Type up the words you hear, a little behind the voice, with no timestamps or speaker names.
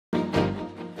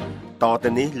តទៅ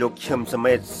នេះលោកឈឹមស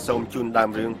មេតសូមជូនដើម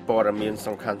រឿងព័ត៌មាន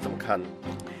សំខាន់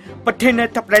ប្រធានា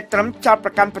ធិបតីត្រុំចោទប្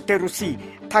រកាន់ប្រទេសរុស្ស៊ី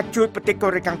ថាជួយប្រទេសកូ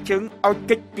រ៉េខាងជើងឲ្យ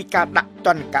គេចពីការដាក់ទ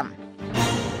ណ្ឌកម្ម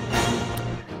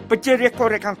ប្រជារាស្ត្រកូ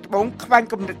រ៉េខាងត្បូងខ្វែង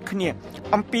គំនិតគ្នា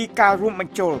អំពីការរួមប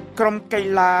ញ្ចូលក្រុមកី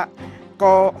ឡា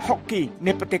ក៏ហុកគី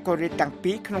នៃប្រទេសកូរ៉េទាំង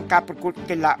ពីរក្នុងការប្រកួត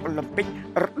កីឡាអូឡ িম্প ិក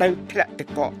រដូវធ្លាក់ទឹក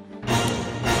កក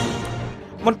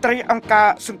មន្ត្រីអង្គការ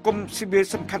សង្គមស៊ីវិល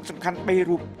សំខាន់3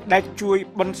រូបដែលជួយ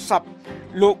បិណ្ឌសព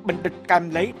លោកបណ្ឌិតកែម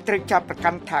លីត្រូវចាប់ប្រ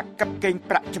កាន់ថាកាប់កេង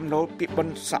ប្រាក់ចំណូលពីបិ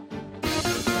ណ្ឌសព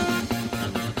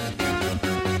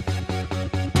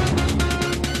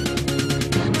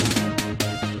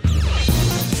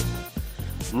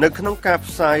នៅក្នុងការ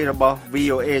ផ្សាយរបស់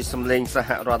VOA សំឡេងសហ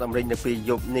រដ្ឋអាមេរិកនៅពេល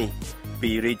យប់នេះ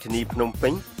ពីរាជធានីភ្នំពេ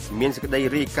ញមានសេចក្តី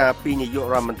រាយការណ៍ពីនាយក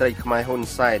រដ្ឋមន្ត្រីខ្មែរហ៊ុន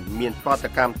សែនមានប្រតិ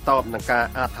កម្មតបនឹងការ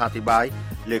អត្ថាធិប្បាយ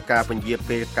លើការពន្យា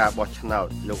ពេលការបោះឆ្នោត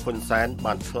លោកហ៊ុនសែន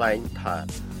បានថ្លែងថា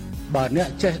បើអ្នក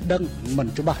ចេះដឹងមិន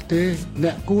ច្បាស់ទេអ្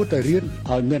នកគួរតែរៀន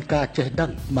ឲ្យមានការចេះដឹ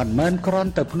ងមិនមែនគ្រា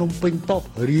ន់តែភ្នំពេញតប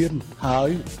រៀនហើយ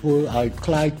ធ្វើឲ្យค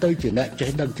ล้ายទៅជាអ្នកចេះ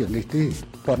ដឹងជាងនេះទេ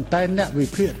ប៉ុន្តែអ្នកវិ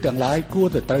ភាគទាំងឡាយគួរ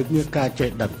តែត្រូវមានការចេះ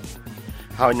ដឹង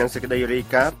ហើយនឹងសេចក្តីរាយ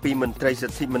ការណ៍ពីមន្ត្រីសិ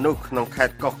ទ្ធិមនុស្សក្នុងខេ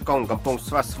ត្តកោះកុងកំពុង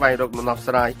ស្វែងរកដំណោះ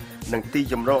ស្រាយនឹងទី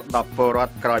ជម្រកដល់ពលរដ្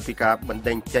ឋក្រោយពីការបណ្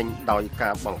តេញចេញដោយកា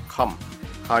របង្ខំ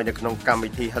ហើយនៅក្នុងកម្មវិ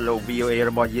ធី Hello VOA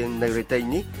របស់យើងនៅរាត្រី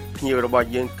នេះភ្ញៀវរបស់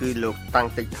យើងគឺលោកតាំង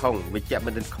តិចថងវិជ្ជប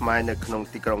ណ្ឌិតខ្មែរនៅក្នុង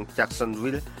ទីក្រុង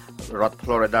Jacksonville រដ្ឋ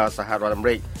Florida សហរដ្ឋអាមេ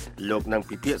រិកលោកនឹង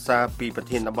ពិភាក្សាពីប្រ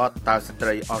ធានបទតើស្ត្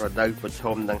រីអរដូវប្រឈ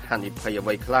មនឹងហានិភ័យអ្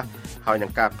វីខ្លះហើយនឹ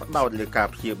ងការផ្ដោតលើការ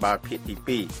ព្យាបាលភាគ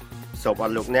ទី2សូមអ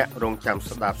រលោកអ្នករងចាំ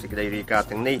ស្ដាប់សេចក្តីរាយការណ៍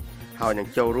ទាំងនេះហើយនឹង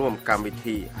ចូលរួមកម្មវិ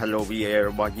ធី Hello VOA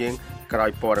របស់យើងក្រោ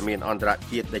យព័ត៌មានអន្តរ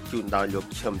ជាតិដែលជូនដោយលោក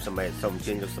ឈឹមសមេតសូមអញ្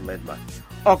ជើញលោកសមេតបាទ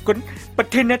អរគុណប្រ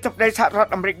ធានាធិបតីសហរដ្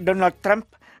ឋអាមេរិក Donald Trump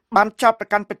បានចោទប្រ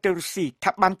កាន់ប្រទេសរុស្ស៊ី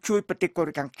ថាបានជួយប្រទេសកូ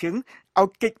រ៉េខាងជើងឲ្យ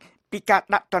គេចពីការ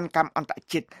ដាក់ទណ្ឌកម្មអន្តរ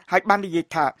ជាតិហើយបាននិយាយ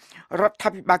ថារដ្ឋា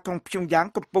ភិបាលក្រុងព្យុងយ៉ាង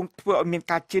កំពុងធ្វើឲ្យមាន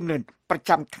ការជឿនលឿនប្រ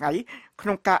ចាំថ្ងៃក្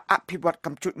នុងការអភិវឌ្ឍក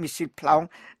ម្ពុជាមីស៊ីលផ្លោង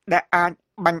ដែលអាច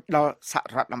បាញ់ដល់សហ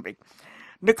រដ្ឋអាមេរិក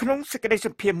នៅក្នុងសេចក្តីស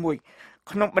ម្ភាសន៍មួយ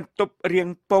ក្នុងបន្ទប់រៀង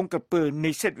ពងក្រពើ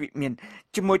នៃសិទ្ធិវិមាន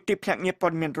ជាមួយទីភ្នាក់ងារព័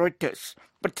ត៌មាន Reuters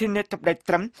ប្រធានាធិបតី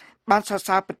ត្រុំបានសរ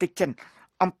សើរប្រទេសចិន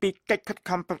អំពីកិច្ចខិត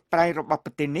ខំប្រឹងប្រែងរបស់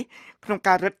ប្រទេសនេះក្នុង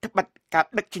ការរឹតបន្តឹងការ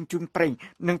ដឹកជញ្ជូនប្រេង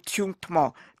និងធ្យូងថ្ម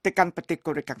ទៅកាន់ប្រទេស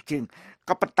កូរ៉េខាងជើង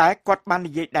ក៏ប៉ុន្តែគាត់បាន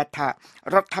និយាយដែរថា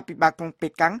រដ្ឋាភិបាលក្រុងប៉េ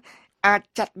កាំងអាច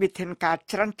ចាត់វិធានការ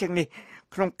ច្រើនជាងនេះ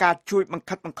ក្នុងការជួយបង្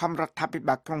ខិតបង្ខំរដ្ឋាភិ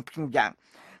បាលក្រុងព្យុងយ៉ាង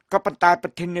ក៏ប៉ុន្តែប្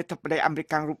រធានាធិបតីអាមេរិ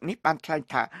ករូបនេះបានថ្លែង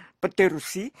ថាប្រទេសរុ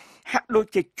ស្ស៊ីហាក់ដូច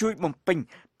ជាជួយបំពេញ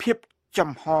ភាពចំ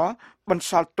ហបន្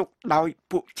សល់ទុកដោយ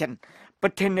ពួកចិនប្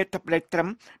រធានាធិបតីត្រុំ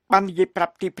បាននិយាយប្រា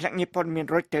ប់ទីភ្នាក់ងារព័ត៌មាន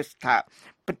Reuters ថា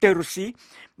ប្រទេសរុស្ស៊ី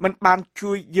មិនបាន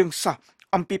ជួយយើងសោះ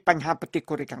អំពីបញ្ហាប្រទេស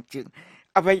កូរ៉េខាងជើង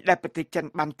អ្វីដែលប្រទេសចិន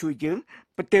បានជួយយើង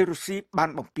ប្រទេសរុស្ស៊ីបាន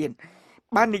បំពេញ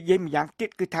បាននិយាយម្យ៉ាងទៀត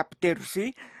គឺថាប្រទេសរុស្ស៊ី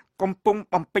កំពុង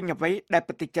បំពេញអ្វីដែល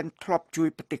ប្រទេសចិនធ្លាប់ជួយ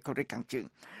ប្រទេសកូរ៉េខាងជើង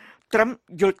ត្រឹម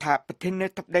យល់ថាប្រធានា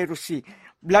ធិបតីរុស្ស៊ី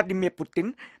Vladimir Putin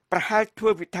ប្រហែលធ្វើ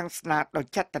វិធានស្នាដោយ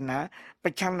ចេតនាប្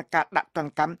រឆាំងនឹងការដាក់ទណ្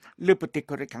ឌកម្មលើប្រទេស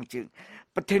កូរ៉េខាងជើង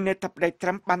ប្រធានាធិបតីត្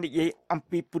រុំបាននិយាយអំ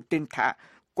ពី Putin ថា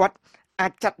គាត់អា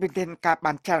ចចាត់វិធានការ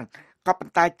បានច្រើនក៏ប៉ុ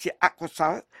ន្តែជាអកុស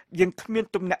លយើងគ្មាន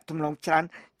ទំនាក់ទំនងច្រើន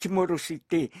ជាមួយរុស្ស៊ី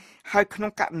ទេហើយក្នុ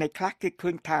ងករណីខ្លះគេឃើ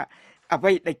ញថាអ្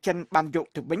វីដែលចិនបានយក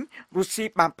ទៅវិញរុស្ស៊ី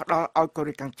បានផ្ដល់ឲ្យកូ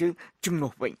រ៉េខាងជើងជំនួ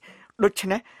សវិញដូច្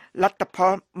នេះលទ្ធផ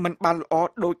លមិនបានល្អ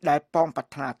ដូចដែលប៉ងប្រា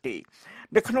ថ្នាទេ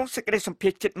នៅក្នុងសេចក្តីសម្ភា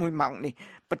សន៍ជិត1ម៉ោងនេះ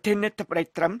ប្រធានាធិបតី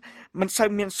ត្រុំមិនសូវ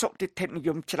មានសុតិធិនិយ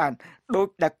មច្រើនដោយ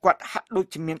ដែលគាត់ហាក់ដូច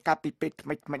ជាមានការពិពេចថ្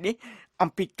មីៗនេះអំ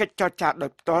ពីកិច្ចចរចាដោ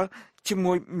យផ្ទាល់ជា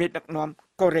មួយមេដឹកនាំ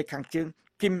កូរ៉េខាងជើង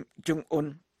គីមជុងអ៊ុន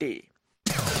ទេ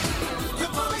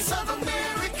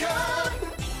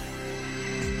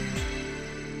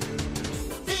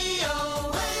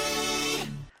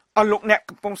អស់លោកអ្នក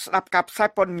កំពុងស្ដាប់ការផ្សាយ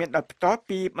ព័ត៌មានដោយផ្ទាល់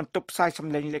ពីបន្ទប់ផ្សាយសំ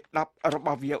ឡេងលេខ10រប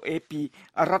ស់ VOA ពី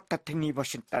រដ្ឋធានី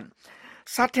Washington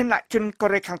សាធារណជនកូ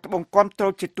រ៉េខាងត្បូងគាំទ្រ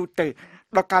ជាទូទៅ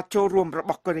ដល់ការចូលរួមរប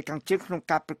ស់កូរ៉េខាងជើងក្នុង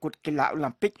ការប្រកួតកីឡាអូ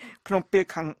ឡ িম্প ិកក្នុងពេល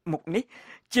ខាងមុខនេះ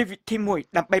ជាវិធីមួយ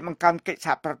ដើម្បីបង្កើនកិច្ចស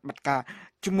ហប្រតិបត្តិការ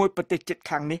ជាមួយប្រទេសជិត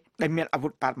ខាងនេះដែលមានអាវុ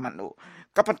ធបរមាណូ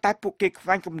ក៏ប៉ុន្តែពួកគេខ្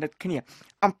វែងគំនិតគ្នា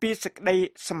អំពីសេចក្តី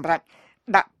សម្រេច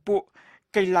ដាក់ពួក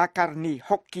កីឡាការិនី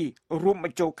ហុកគីរួមប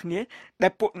ញ្ចូលគ្នាដែ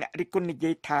លពួកអ្នករិះគន់និ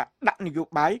យាយថាដាក់នយោ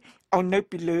បាយឲ្យនៅ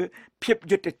ពីលើភាព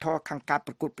យុត្តិធម៌ខាងការ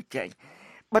ប្រកួតប្រជែង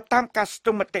បើតាមការស្ទ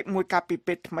ង់មតិមួយកាលពី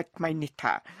ពេលថ្មីៗនេះ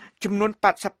ថាចំនួន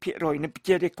 80% នៃប្រ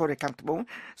ជារាស្ត្រកូរ៉េខាងត្បូង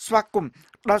ស្វាគមន៍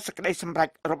ដល់សេចក្តីសម្រេច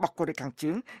របស់កូរ៉េខាង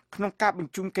ជើងក្នុងការប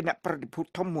ញ្ជូនគណៈប្រតិភូ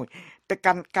ធំមួយទៅ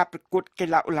កាន់ការប្រកួតកី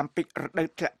ឡាអូឡ িম্প ិករដូវ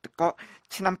ធ្លាក់ទឹកកក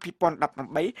ឆ្នាំ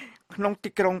2018ក្នុងទី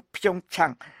ក្រុងព្យុងឆាំ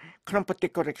ង ក្នុងប្រទេស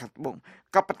កូរ៉េខាងត្បូង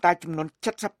ក៏ប៉ុន្តែចំនួន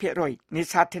 70% នៃ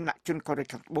សាធារណជនកូរ៉េ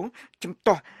ខាងត្បូងជំ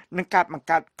ទាស់នឹងការបង្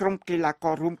កើតក្រុមកីឡាក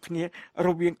ររួមគ្នារ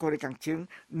វាងកូរ៉េខាងជើង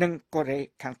និងកូរ៉េ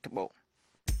ខាងត្បូង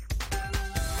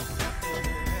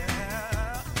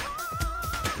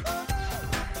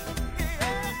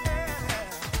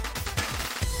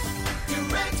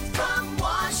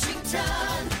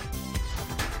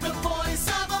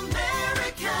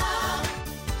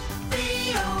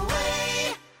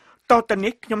តទៅ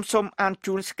នេះខ្ញុំសូមអាន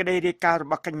ជូនសេចក្តីរាយការណ៍រ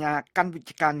បស់កញ្ញាកាន់វិជ្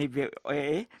ជការនៃ VOA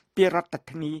ពីរដ្ឋ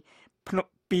ធានី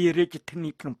រាជធានី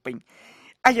ភ្នំពេញ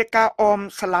អយការអម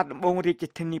សាលាដំបងរាជ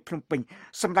ធានីភ្នំពេញ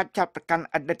សម្រាប់ចាប់ប្រកាន់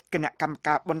អតីតគណៈកម្ម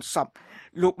ការបុណ្យសព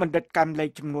លោកបណ្ឌិតកម្មលី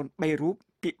ចំនួន3រូប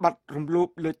ពីបទរំលោភ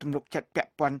លើទំនុកចិត្តពា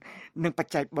ក់ព័ន្ធនឹងប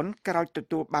ច្ច័យបុណ្យក្រោយទ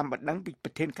ទួលបានបណ្ដឹងពីប្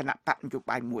រធានគណៈបកនយោ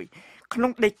បាយមួយក្នុ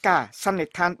ងដីកាសន្និ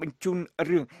ដ្ឋានបញ្ជូន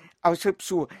រឿងឲ្យស៊ើប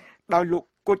សួរដោយលោក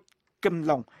គុជគឹម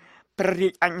ឡុងព្រះរា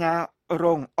ជអាជ្ញារ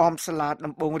ងអមសាលា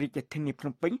ដំបងរាជធានីភ្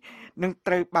នំពេញនឹង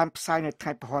ត្រូវបានផ្សាយនៅថ្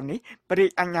ងៃពហុនេះព្រះរាជ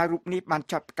អាជ្ញារូបនេះបាន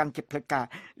ចាត់ប្រកាន់ជាផ្លូវការ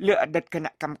លើអតីតគ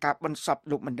ណៈកម្មការបុណ្យសព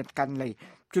លោកបណ្ឌិតកាន់លី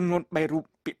ចំនួន3រូប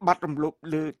ពីបទរំលោភ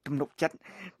លើទំនុកចិត្ត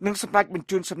និងសម្រាប់បញ្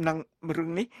ជូនសំណឹងរឿង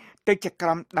នេះទៅជាក្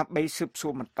រុមដើម្បីស៊ើបសួ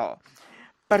របន្ត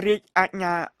ព្រះរាជអាជ្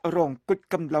ញារងគុជ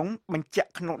គឹមឡុងបញ្ជាក់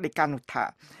ក្នុងដីកានោះថា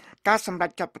ការសម្រេច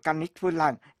ចាត់ប្រកាន់នេះធ្វើឡើ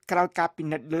ងក្រោយការពិ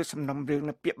និត្យលើសំណុំរឿង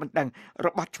នៅពាក្យបណ្ដឹងរ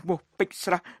បស់ឈ្មោះពេជ្រ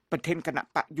ស្រស់ប្រធានគណៈ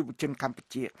បកយុវជនកម្ពុ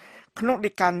ជាក្នុង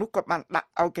ដីកានោះក៏បានដាក់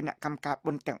ឲ្យគណៈកម្មការ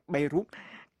បុណ្យទាំង3រូបស្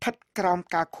ថិតក្រោម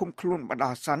ការឃុំខ្លួនបណ្ដោះ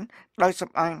អាសន្នដោយស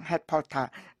ម្អាងហេតុផលថា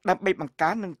ដើម្បីបង្កា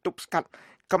រនិងទប់ស្កាត់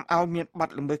កុំឲ្យមានបទ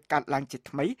ល្មើសកើតឡើងជា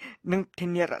ថ្មីនិងធា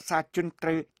នារក្សាជនត្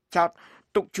រូវចោទ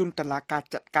ទុកជូនតុលាការ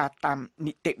ចាត់ការតាម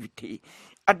នីតិវិធី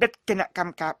អតីតគណៈកម្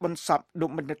មការបុណ្យសពលោក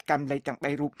បណ្ឌិតកម្មលីទាំង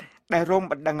3រូបដែលរង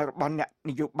បណ្ដឹងរបស់អ្នក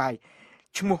នយោបាយ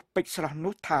ឈ្មោះពេជ្រស្រស់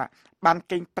នោះថាបាន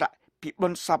កេងប្រាក់ពីបុ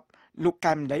ណ្យសពលោក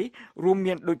កែមលីរួម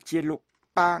មានដូចជាលោក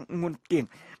ប៉ាងងួនទៀង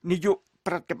នាយក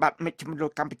ប្រតិបត្តិមជ្ឈមណ្ឌល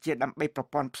កម្ពុជាដើម្បីប្រ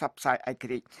ព័ន្ធផ្សព្វផ្សាយឯក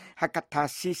រាជ្យហៅកាត់ថា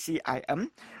CCIM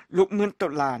លោកមឿនដុ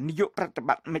ល្លារនាយកប្រតិប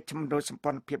ត្តិមជ្ឈមណ្ឌលសម្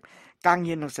ព័ន្ធភាពការ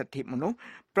ងារនិងសិទ្ធិមនុស្ស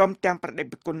ព្រមទាំងប្រតិប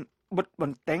ត្តិគុណបុត្រប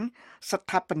ន្ទែងស្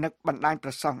ថាបនិកបណ្ដាញប្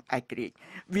រសង់ឯករាជ្យ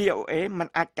VOA មិន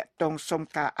អាចតាក់ទងសុំ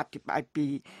ការអធិប្បាយពី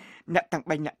អ្នកទាំង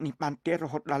3អ្នកនេះបានទេរ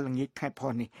ហូតដល់ល្ងាចថ្ងៃផុ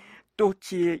សនេះទោះ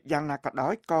ជាយ៉ាងណាក៏ដោ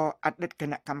យក៏អតីតគ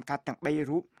ណៈកម្មការទាំង3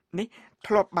រូបនេះ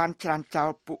ធ្លាប់បានច្រានចោល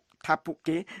ពួក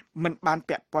គេមិនបាន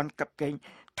ពាក់ព័ន្ធกับកេង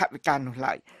ថវិកានោះ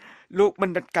ឡើយលោកប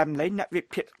ណ្ឌិតកម្មលីអ្នកវិ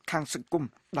ភាគខាងសង្គម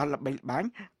ដល់ល្បីល្បាញ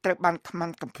ត្រូវបានខ្មាំ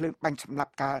ងកំភ្លើងបាញ់សម្លា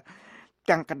ប់ការ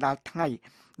ទាំងកណ្ដាលថ្ងៃ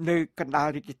នៅកណ្ដាល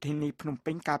រាជធានីភ្នំ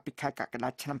ពេញកាលពីខែកក្កដា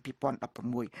ឆ្នាំ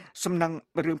2016សំណឹង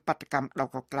រឿងបាតុកម្មដ៏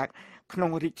កក្លែងក្នុង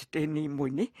រាជធានីមួយ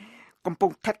នេះកំពុ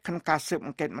ងស្ថិតក្នុងការស៊ើបអ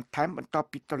ង្កេតបន្ថែមបន្ទាប់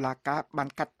ពីតុលាការបាន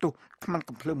កាត់ទោសខ្មាំង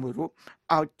កំភ្លើងមួយរូប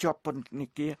ឲ្យជាប់ពន្ធនា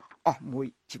គារអស់មួយ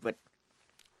ជីវិត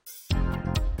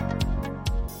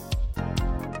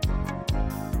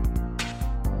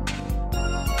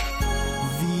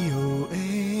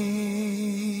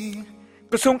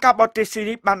ក្រសួងការបរទេសស៊ី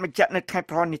រីបានបញ្ជាក់នៅថ្ងៃ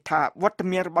ព្រហស្បតិ៍នេះថាវត្ត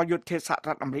មានរបស់យោធាសហរ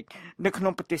ដ្ឋអាមេរិកនៅក្នុ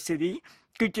ងប្រទេសស៊ីរី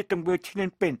គឺជាទង្វើឈ្លាន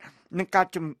ពាននឹងការ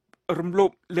រំលោភ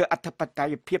លើអធិបតេ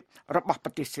យ្យភាពរបស់ប្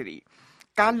រទេសស៊ីរី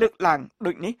ការលើកឡើង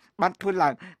ដូចនេះបានធ្វើឡើ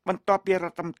ងបន្ទាប់ពីរ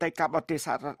ដ្ឋមន្ត្រីការបរទេសស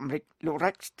ហរដ្ឋអាមេរិកលោក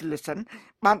Rex Tillerson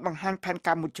បានបង្ហាញផែន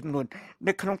ការមួយចំនួន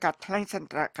នៅក្នុងការថ្លែងសន្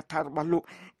ទរកថារបស់លោក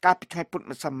កាលពីថ្ងៃពុធ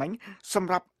ម្សិលមិញស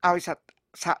ម្រាប់ឲ្យ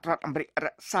សហរដ្ឋអាមេរិករ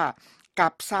ក្សាកា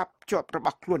រផ្សារភ្ជាប់រប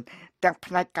ស់ខ្លួនទាំង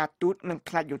ផ្នែកការទូតនិង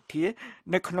ផ្នែកយោធា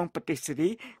នៅក្នុងប្រទេសស៊េរី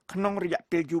ក្នុងរយៈ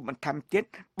ពេលយូរបន្ថែមទៀត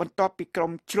បន្ទាប់ពីក្រុ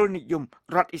មជ្រុលនិយម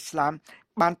រដ្ឋអ៊ីស្លាម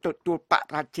បានទទួលប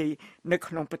រាជ័យនៅ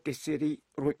ក្នុងប្រទេសស៊េរី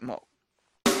រួចមក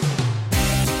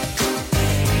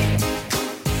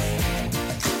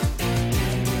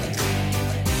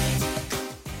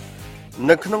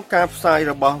នៅក្នុងការផ្សាយ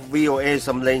របស់ VOA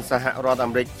សំឡេងសហរដ្ឋអា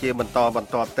មេរិកជាបន្ត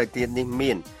ទៅទៀតនេះ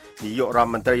មាននាយករដ្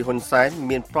ឋមន្ត្រីហ៊ុនសែន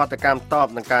មានប្រតិកម្មតប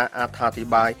នឹងការអត្ថាធិ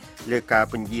ប្បាយលើការ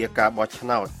ពន្យាការបោះឆ្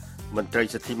នោតមន្ត្រី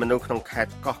សិទ្ធិមនុស្សក្នុងខេត្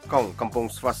តកោះកុងកំពុង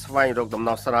ស្វាស្វែងរកដំ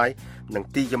ណោះស្រាយនឹង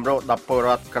ទីជម្រកដល់ពលរ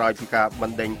ដ្ឋក្រោយពីការប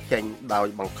ណ្តេញចេញដោយ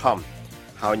បង្ខំ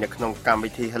ហើយនៅក្នុងកម្ម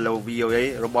វិធី Hello VOA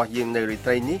របស់យើងនៅរា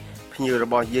ត្រីនេះភ្ញៀវរ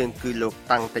បស់យើងគឺលោក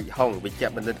តាំងតិចហុងវិជ្ជ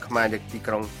បណ្ឌិតខ្មែរនៅទី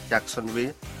ក្រុង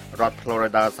Jacksonville រដ្ឋ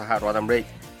Florida សហរដ្ឋអាមេរិក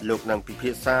លោកនឹងពិភា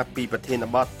ក្សាពីប្រធាន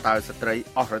បទតើស្ត្រី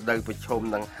អស់រដូវប្រឈម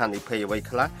នឹងហានិភ័យអ្វី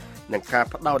ខ្លះនិងការ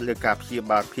ផ្ដោតលើការព្យា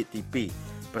បាលភាគទី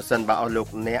2ប្រសិនបើអស់លោក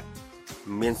អ្នក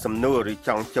មានសំណួរឬច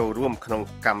ង់ចូលរួមក្នុង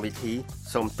កម្មវិធី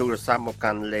សូមទូរស័ព្ទមក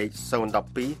កាន់លេខ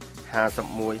012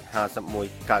 51 51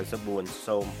 94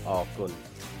សូមអរគុណ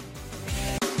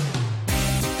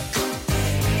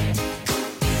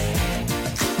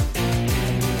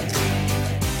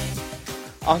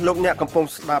អស់លោកអ្នកកំពុង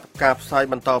ស្ដាប់ការផ្សាយ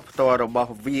បន្តផ្ទាល់រប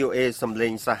ស់ VOA សំឡេ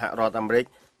ងសហរដ្ឋអាមេរិក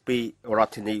ពីរដ្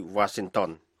ឋធានី Washington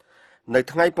នៅ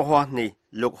ថ្ងៃពហុនេះ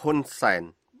លោកហ៊ុនសែន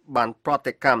បានប្រ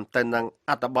តិកម្មទៅនឹង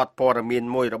អត្ថបទព័ត៌មាន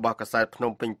មួយរបស់កាសែតភ្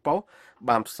នំពេញប៉ុស្តិ៍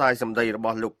បានផ្សាយសម្ដីរប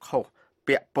ស់លោកខុស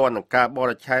ពាក់ព័ន្ធនឹងការប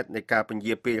រិច្ឆេទនៃការពន្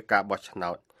យាពេលការបោះឆ្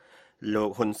នោតលោក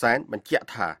ហ៊ុនសែនបញ្ជាក់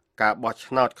ថាការបោះ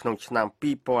ឆ្នោតក្នុងឆ្នាំ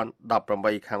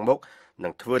2018ខាងមុខនឹ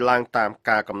ងធ្វើឡើងតាម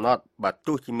ការកំណត់បើ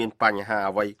ទោះជាមានបញ្ហា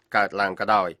អ្វីកើតឡើងក៏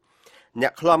ដោយអ្ន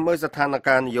កខ្លំមើលស្ថាន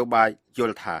ភាពនយោបាយយ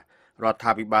ល់ថារដ្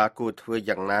ឋាភិបាលគួរធ្វើ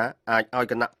យ៉ាងណាអាចឲ្យ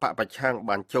គណៈបកប្រឆាំង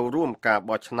បានចូលរួមការ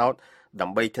បោះឆ្នោតដើ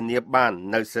ម្បីធានាបាន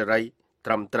នៅសេរី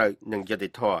ត្រឹមត្រូវនិងយុត្តិ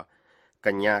ធម៌ក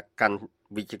ញ្ញាកាន់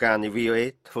វិជ្ជការនៃ VOA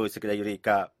ធ្វើសេចក្តីរាយ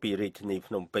ការណ៍ពីរាជធានី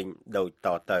ភ្នំពេញដូចត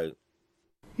ទៅ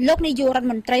លោកនាយករដ្ឋ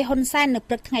មន្ត្រីហ៊ុនសែននៅ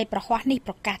ព្រឹកថ្ងៃប្រហ័សនេះ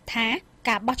ប្រកាសថា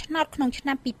ការបោះឆ្នោតក្នុងឆ្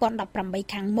នាំ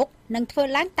2018ខាងមុខនឹងធ្វើ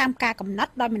ឡើងតាមការកំណ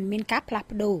ត់ដោយមិនមានការផ្លាស់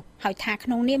ប្ដូរហើយថាក្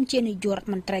នុងនាមជានាយករដ្ឋ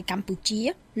មន្ត្រីកម្ពុជា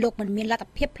លោកមិនមានលទ្ធ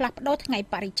ភាពផ្លាស់ប្ដូរថ្ងៃ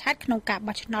បរិច្ឆេទក្នុងការ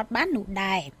បោះឆ្នោតបាននោះ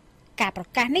ដែរការប្រ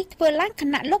កាសនេះធ្វើឡើងខ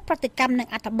ណៈលោកប្រតិកម្មនឹង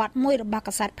អត្ថបទមួយរបស់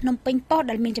កាសែតភ្នំពេញប៉ុស្តិ៍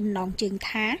ដែលមានចំណងជើង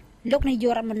ថាលោកនាយ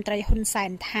ករដ្ឋមន្ត្រីហ៊ុនសែ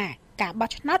នថាការបោះ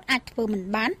ឆ្នោតអាចធ្វើមិន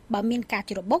បានបើមានការ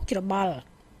ច្របូកច្របល់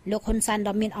លោកហ៊ុនសែន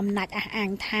ដ៏មានអំណាចអះអា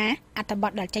ងថាអត្ថប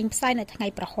ទដែលចេញផ្សាយនៅថ្ងៃ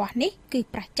ប្រហ័សនេះគឺ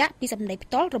ប្រឆាំងពីសម្ដីផ្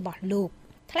ទាល់របស់លោក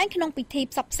ថ្លែងក្នុងពិធី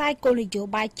ផ្សព្វផ្សាយគោលនយោ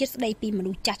បាយជាតិស្ដីពីម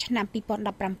នុស្សចាស់ឆ្នាំ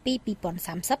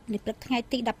2017-2030នៅព្រឹកថ្ងៃ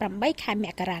ទី18ខែម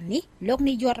ករានេះលោក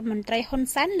នាយករដ្ឋមន្ត្រីហ៊ុន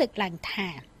សែនលើកឡើងថា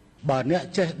បើអ្នក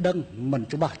ចេះដឹងមិន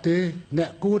ច្បាស់ទេអ្នក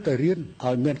គួរតែរៀន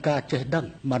ឲ្យមានការចេះដឹង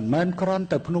មិនមែនគ្រាន់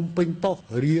តែភ្នំពេញប៉ុស្តិ៍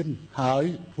រៀនហើយ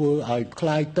ធ្វើឲ្យค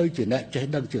ล้ายទៅជាអ្នកចេះ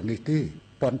ដឹងជាងនេះទេ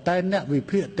ប៉ុន្តែអ្នកវិ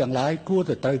ភាគទាំងឡាយគួរ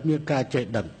តែត្រូវមានការចេះ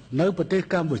ដឹងនៅប្រទេស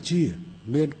កម្ពុជា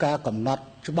មានការកំណត់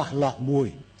ច្បាស់លាស់មួយ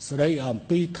ស្ដីអំ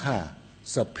ពីថា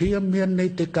សភាមាននី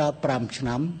តិកាល5ឆ្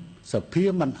នាំសភា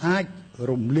មិនអាច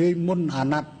រំលាយមុនអា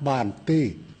ណត្តិបានទេ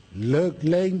លើក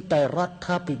លែងតែរដ្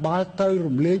ឋាភិបាលត្រូវ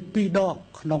រំលាយ2ដង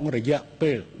ក្នុងរយៈ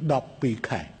ពេល12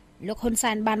ខែលោកហ៊ុន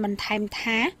សែនបានបន្ថែម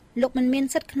ថាលោកមិនមាន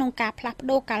សិទ្ធិក្នុងការផ្លាស់ប្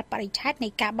ដូរកាលបរិច្ឆេទនៃ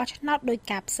ការបោះឆ្នោតដោយ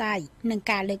ការផ្សាយនិង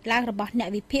ការលើកឡើងរបស់អ្នក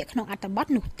វិភាគក្នុងអត្ថបទ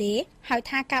នោះទេហើយ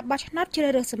ថាការបោះឆ្នោតជ្រើ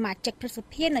សរើសសមាជិកព្រឹទ្ធស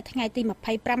ភានៅថ្ងៃទី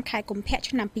25ខែកុម្ភៈ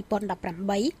ឆ្នាំ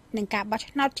2018និងការបោះ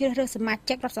ឆ្នោតជ្រើសរើសសមា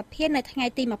ជិករដ្ឋសភានៅថ្ងៃ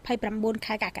ទី29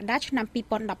ខែកក្កដាឆ្នាំ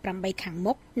2018ខាង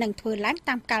មុខនឹងធ្វើឡើង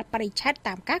តាមកាលបរិច្ឆេទ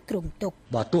តាមការគ្រោងទុក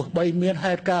បើទោះបីមាន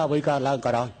ហេតុការណ៍អ្វីកើតឡើង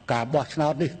ក៏ដោយការបោះឆ្នោ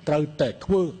តនេះត្រូវតែ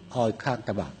ធ្វើឲ្យខាង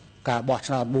តបការបោះ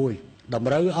ឆ្នោតមួយត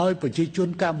ម្រូវឲ្យប្រជាជន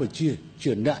កម្ពុជា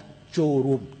ជាអ្នកចូល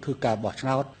រួមធ្វើការបោះឆ្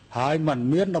នោតហើយមិន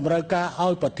មានតម្រូវការឲ្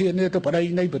យប្រធានាធិបតី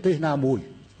នៃប្រទេសណាមួយ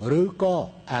ឬក៏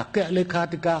អគ្គលេខា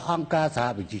ធិការអង្គការសហ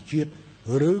ប្រជាជាតិ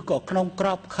ឬក៏ក្នុងក្រ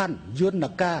បខ័ណ្ឌយន្ត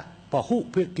ការពហុ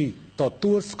ភាគីទ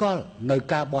ទួលស្គាល់នៅ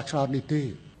ការបោះឆ្នោតនេះទេ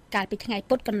កាលពីថ្ងៃ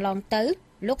ពុធកន្លងទៅ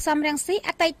លោកសំរងស៊ីអ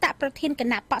តីតប្រធានគ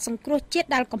ណៈបក្សសង្គ្រោះជាតិ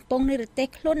ដែលកំពុងនិរទេស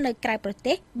ខ្លួននៅក្រៅប្រ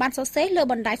ទេសបានសរសេរលើ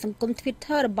បណ្ដាញសង្គម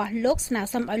Twitter របស់លោកស្នើ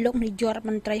សុំឲ្យលោកនាយករដ្ឋ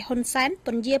មន្ត្រីហ៊ុនសែនព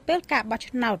ន្យាពេលការបោះ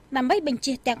ឆ្នោតដើម្បីបញ្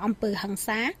ជៀសទាំងអំពើហិង្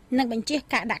សានិងបញ្ជៀស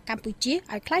ការដាក់កម្ពុជា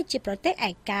ឲ្យក្លាយជាប្រទេសឯ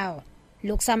កោ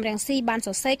លោកសំរងស៊ីបានស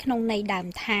រសេរក្នុងន័យដើម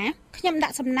ថាខ្ញុំដា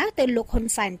ក់សំណើទៅលោកហ៊ុន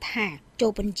សែនថាចូ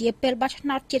លពន្យាពេលបោះឆ្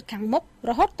នោតជាតិខាងមុខ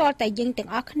រហូតទាល់តែយើងទាំង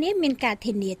អស់គ្នាមានការ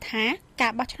ធានាថាកា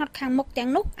របោះឆ្នោតខាងមុខទាំង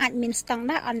នោះអាចមានស្តង់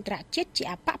ដារអន្តរជាតិជា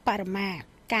អបបរមា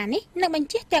ការនេះនឹងបញ្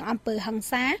ជៀសទាំងអំពើហិង្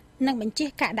សានិងបញ្ជៀស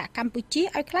ការដាក់កម្ពុជា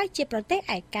ឲ្យក្លាយជាប្រទេស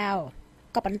ឯកោ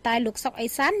ក៏ប៉ុន្តែលោកសុកអេ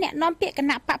សានអ្នកនាំពាក្យគ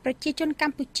ណៈបកប្រជាជនក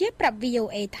ម្ពុជាប្រាប់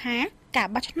VOA ថាការ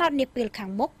បោះឆ្នោតនាពេលខា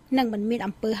ងមុខនឹងមិនមាន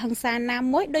អំពើហិង្សាណា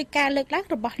មួយដោយការលើកឡើង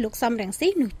របស់លោកសំរងស៊ី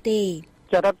នោះទេ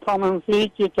ចរិតសំរងស៊ី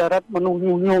ជាចរិតមនុស្ស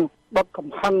ញុះញង់បត់កំ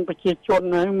ហឹងប្រជាជន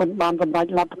ហើយមិនបានសម្រេច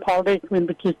លទ្ធផលទេគ្មាន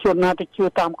ប្រជាជនណាទៅជឿ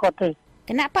តាមគាត់ទេ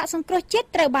គណៈបក្សសង្គ្រោះជាតិ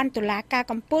ត្រូវបានតុលាការ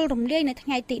កំពូលរំលាយនៅថ្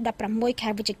ងៃទី16ខែ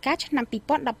វិច្ឆិកាឆ្នាំ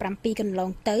2017កន្លង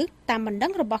ទៅតាមបណ្ដឹ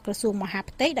ងរបស់ក្រសួងមហា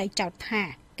ផ្ទៃដោយចោទថា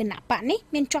គណៈបកនេះ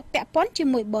មានជាប់ពាក់ព័ន្ធជា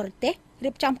មួយបរទេស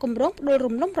រៀបចំគម្រោងផ្ដួល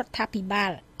រំលំរដ្ឋាភិបា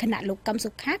លគណៈលោកកឹមសុ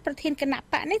ខាប្រធានគណៈ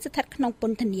បកនេះស្ថិតក្នុងព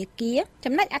ន្ធនាគារ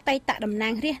ចំណែកអតីតតំណា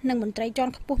ងរាស្ត្រនិងមន្ត្រីជា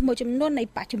ន់ខ្ពស់មួយចំនួននៃ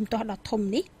បកជំទាស់ដ៏ធំ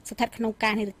នេះស្ថិតក្នុងកា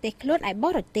រនិរទេសខ្លួនឯប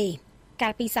រទេសកា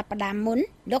លពីសប្តាហ៍មុន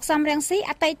លោកសំរងស៊ី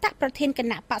អតីតប្រធានគ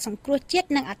ណៈបកសង្គ្រោះជាតិ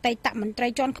និងអតីតមន្ត្រី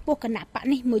ជាន់ខ្ពស់គណៈបក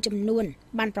នេះមួយចំនួន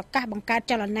បានប្រកាសបង្កើត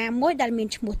ចលនាមួយដែលមាន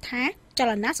ឈ្មោះថាច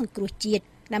លនាសង្គ្រោះជាតិ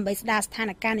ដើម្បីស្ដារស្ថា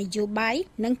នភាពនយោបាយ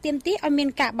និងទាមទារឲ្យមាន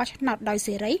ការបោះឆ្នោតដោយ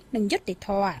សេរីនិងយុត្តិធ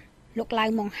ម៌លោកឡៅ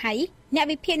ម៉ុងហៃអ្នក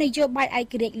វិភាគនយោបាយឯ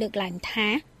ករាជ្យលើកឡើងថា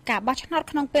ការបោះឆ្នោត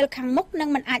ក្នុងពេលខាងមុខនឹង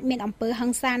មិនអាចមានអំពើហិ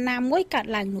ង្សាណាមួយកើត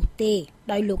ឡើងនោះទេ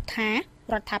ដោយលោកថា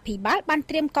រដ្ឋាភិបាលបាន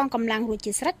ត្រៀមកងកម្លាំងរួច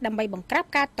ជាស្រេចដើម្បីបង្ក្រាប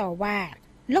ការតវ៉ា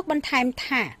លោកបន្ថែម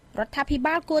ថារដ្ឋាភិ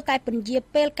បាលគួរតែពន្យា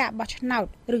ពេលការបោះឆ្នោត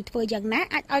ឬធ្វើយ៉ាងណា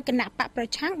អាចឲ្យគណៈបកប្រ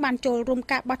ឆាំងបានចូលរួម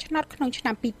ការបោះឆ្នោតក្នុងឆ្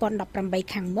នាំ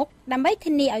2018ខាងមុខដើម្បី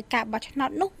ធានាឲ្យការបោះឆ្នោត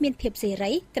នោះមានភាពសេ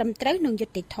រីត្រឹមត្រូវនិងយុ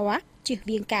ត្តិធម៌ ជៀស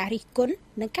វាងការរិះគន់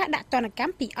និងការដាក់ទណ្ឌក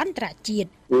ម្មពីអន្តរជាតិ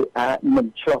គឺអាចមិន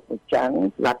ឆ្លុះបញ្ចាំង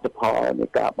លទ្ធផលនៃ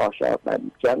ការបោះឆ្នោតបែបអ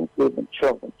ញ្ចឹងគឺមិនឆ្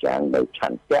លុះបញ្ចាំងនៅឆ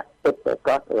ន្ទៈពិតប្រាក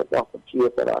ដរបស់ប្រជា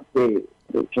ពលរដ្ឋទេ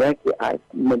ដូច្នេះគឺអាច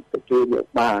មិនទទួលយក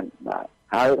បានបាទ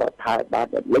ហើយរដ្ឋាភិបាល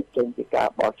ដែលលេចចេញពីការ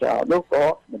បោះឆ្នោតនោះក៏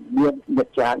មិនមានវិ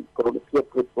ចារគុណភាព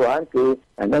គ្រប់គ្រាន់គឺ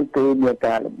អានឹងគឺមាន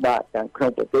ការលំបាកទាំងក្នុ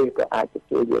ងប្រទេសក៏អាចទ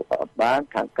ទួលយកបាន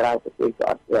ខាងក្រៅប្រទេសក៏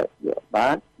អត់យកបា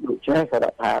នដូច្នេះរ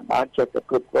ដ្ឋាភិបាលចិត្តទៅ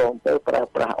គ្រប់គ្រងទៅប្រើ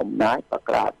ប្រាស់អំណាចប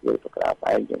ក្រាបយកបក្រាប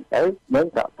ឯងចឹងទៅនឹង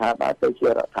រដ្ឋាភិបាលទៅជា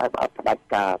រដ្ឋាភិបាលផ្ដាច់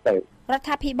ការទៅរដ្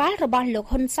ឋាភិបាលរបស់លោក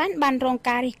ហ៊ុនសែនបានរង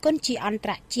ការរិះគន់ជាអន្ត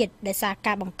រជាតិដោយសារ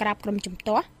ការបង្ក្រាបក្រុមជំ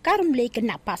ទាស់ការរំលាយគ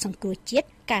ណៈបកសង្គ្រោះជាតិ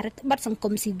ការរឹតបន្តឹងសង្គ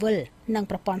មស៊ីវិលនិង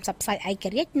ប្រព័ន្ធផ្សព្វផ្សាយឯក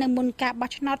រាជ្យនៅមុនការបោះ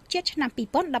ឆ្នោតជាតិឆ្នាំ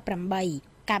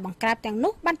2018ការបង្ក្រាបទាំង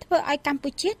នោះបានធ្វើឲ្យកម្ពុ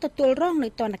ជាទទួលរងនូ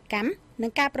វទណ្ឌកម្មនិ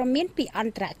ងការព្រមានពីអ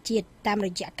ន្តរជាតិតាមរ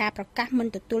យៈការប្រកាសមិន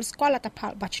ទទួលស្គាល់លទ្ធផ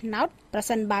លបោះឆ្នោតប្រ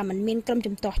សិនបើមិនមានក្រុម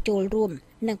ជំទាស់ចូលរួម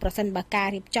និងប្រសិនបើការ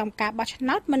រៀបចំការបោះឆ្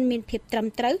នោតមិនមានភាពត្រឹម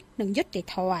ត្រូវនិងយុត្តិ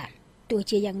ធម៌ទោះ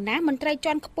ជាយ៉ាងណាមន្ត្រី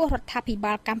ជាន់ខ្ពស់រដ្ឋាភិ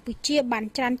បាលកម្ពុជាបាន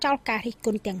ច្រានចោលការរិះគ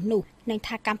ន់ទាំងនោះនិង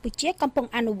ថាកម្ពុជាកំពុង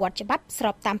អនុវត្តច្បាប់ស្រ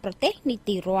បតាមប្រទេសនី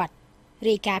តិរដ្ឋ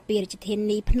រាយការណ៍ពីរាជធា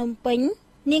នីភ្នំពេញ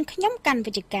នាងខ្ញុំកាន់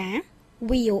វិជ្ជការ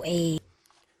VOA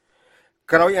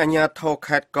ក្រោយអាជ្ញាធរ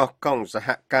ខេត្តកោះកុងសហ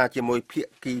ការជាមួយភា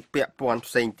គីពាក់ព័ន្ធ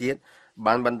ផ្សេងទៀត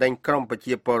បានបណ្ដេញក្រុមប្រ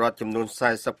ជាពលរដ្ឋចំនួន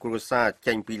40គ្រួសារ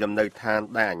ចេញពីលំនៅឋាន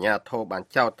ដែលអាជ្ញាធរបាន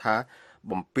ចោទថា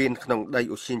បំពានក្នុងដី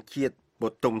ឧទ្យានជាតិបូ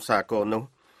ទុមសាគរនោះ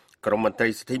ក្រមមន្ត្រី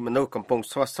សិទ្ធិមនុស្សកំពុង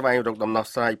ស្វែងរកដំណោះ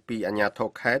ស្រាយពីអាជ្ញាធរ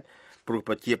ខេត្តព្រោះ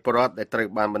ប្រជាពលរដ្ឋដែលត្រូវ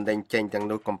បានបណ្ដេញចេញទាំង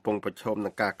នោះកំពុងប្រឈមនឹ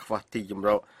ងការខ្វះទីជម្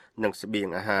រកនិងស្បៀង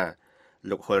អាហារ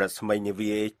លោកហុលរស្មីនៃ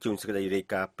VOA ជួនសេចក្តីរាយ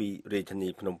ការណ៍ពីរាជធានី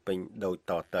ភ្នំពេញដូច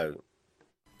តទៅ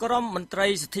ក្រមមន្ត្រី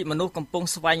សិទ្ធិមនុស្សកំពុង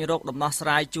ស្វែងរកដំណោះស្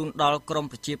រាយជូនដល់ក្រម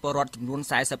ប្រជាពលរដ្ឋចំនួន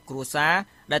40គ្រួសារ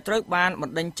ដែលត្រូវបានប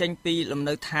ណ្ដេញចេញពីលំ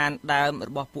នៅឋានដើមរ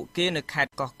បស់ពួកគេនៅខេត្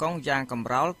តកោះកុងយ៉ាងកំ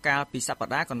រោលកាលពីសប្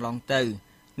តាហ៍កន្លងទៅ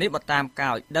នេះបើតាមកា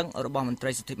រឲ្យដឹងរបស់មន្ត្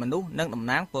រីសិទ្ធិមនុស្សនិងតំ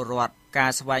ណាងពលរដ្ឋកា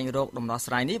រស្វែងរកដំណោះ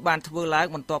ស្រាយនេះបានធ្វើឡើង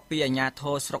បន្ទាប់ពីអាជ្ញាធ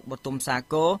រស្រុកបទុមសា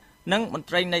គរនិងមន្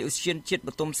ត្រីនៃឧទ្យានជាតិប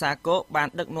ទុមសាគរបាន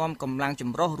ដឹកនាំកម្លាំងច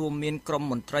ម្រុះរួមមានក្រុម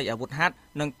មន្ត្រីអាវុធហត្ថ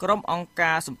និងក្រុមអង្គ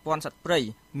ការសម្ព័ន្ធសត្វព្រៃ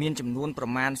មានចំនួនប្រ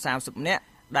មាណ30នាក់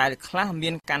ដែលខ្លះមា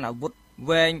នកាន់អាវុធ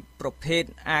វែងប្រភេទ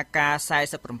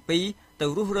AK-47 ទៅ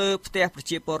រុះរើផ្ទះប្រ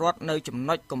ជាពលរដ្ឋនៅចំ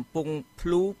ណុចកំពង់ភ្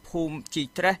លូភូមិជី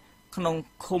ត្រេះក្នុង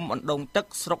ឃុំអណ្ដូងទឹក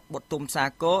ស្រុកបទុមសា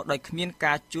គរដោយគ្មាន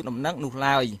ការជូនដំណឹងនោះ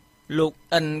ឡើយលោក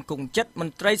អិនគង្ជិតម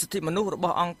ន្ត្រីសិទ្ធិមនុស្សរប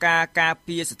ស់អង្គការការ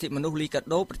ពារសិទ្ធិមនុស្សលីកា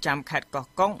ដូប្រចាំខេត្តកោះ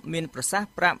កុងមានប្រសាសន៍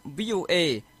ប្រាប់ VOA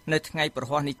នៅថ្ងៃប្រ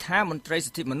ហ័សនេះថាមន្ត្រី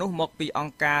សិទ្ធិមនុស្សមកពីអ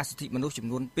ង្គការសិទ្ធិមនុស្សចំ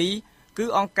នួន2គឺ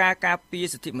អង្គការការពារ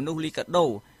សិទ្ធិមនុស្សលីកាដូ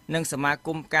និងសមាគ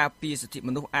មការពារសិទ្ធិម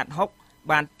នុស្សអាត6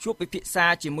បានជួបពិភាក្សា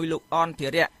ជាមួយលោកអនភិ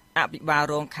រៈអភិបាល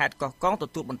រងខេត្តកោះកុងទ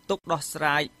ទួលបន្ទុកដោះស្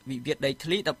រាយវិវាទដីធ្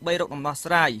លីដើម្បីរកដំណោះ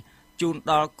ស្រាយជូន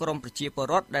ដល់ក្រមប្រជាពល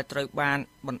រដ្ឋដែលត្រូវបាន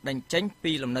បណ្ដេញចេញ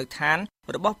ពីលំនៅឋាន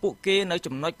របស់ពួកគេនៅ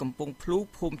ចំណុចកំពង់ភ្លូ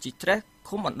ភូមិជីត្រេះ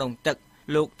ឃុំអណ្ដូងទឹក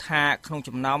លោកថាក្នុង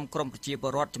ចំណោមក្រមប្រជាពល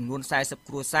រដ្ឋចំនួន40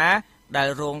គ្រួសារដែល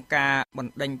រងការប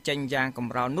ណ្ដេញចេញយ៉ាងក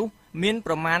ម្រោលនោះមាន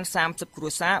ប្រមាណ30គ្រួ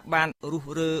សារបានរុះ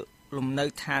រើលំនៅ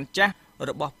ឋានចាស់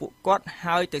របស់ពួកគាត់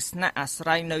ហើយទៅស្នាក់អាស្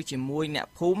រ័យនៅជាមួយអ្នក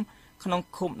ភូមិក្នុង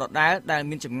ឃុំដដែលដែល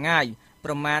មានចម្ងាយ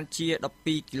ប្រមាណជា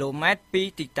12គីឡូម៉ែត្រពី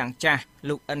ទីតាំងចាស់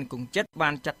លោកអិនគង្ជិតបា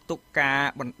នចាត់ទុកការ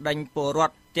បណ្ដេញពលរ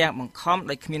ដ្ឋទាំងបង្ខំ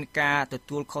ដោយគ្មានការទ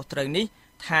ទួលខុសត្រូវនេះ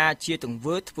ថាជាទង្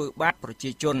វើធ្វើបាបប្រ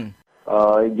ជាជន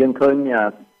យើងឃើញ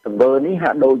ទង្វើនេះហា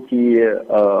ក់ដូចជា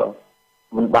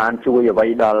មិនបានជួយអ្វី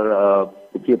ដល់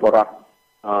ប្រជាពលរដ្ឋ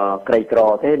ក្រីក្រ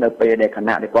ទេនៅពេលដែលគ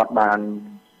ណៈដែលគាត់បាន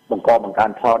បង្កបង្កើ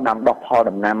នផលដាំដុះផល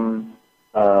ដំណាំ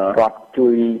រដ្ឋជួ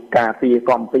យការពារ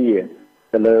កំពី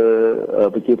ទៅលើ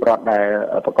ប្រជាពលរដ្ឋដែល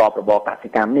ប្រកបរបរកសិ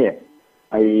កម្មនេះ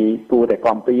ហើយគួរតែ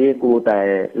កំពីគួរតែ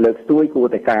លើកស្ទួយគួរ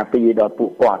តែការពារដល់ពួ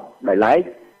កគាត់ដោយឡែក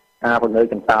ការបង្ហើយ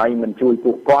កន្តើយមិនជួយ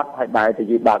ពួកគាត់ហើយបែរទៅ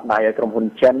ជាបាក់ដៃឲ្យក្រុមហ៊ុន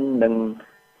ចិននិង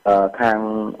ខាង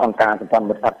អង្គការសម្ព័ន្ធ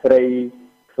មិត្តសត្វព្រៃ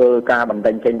ធ្វើការបណ្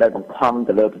ដេញចេញដោយបង្ខំ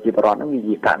ទៅលើប្រជាពលរដ្ឋហ្នឹងវា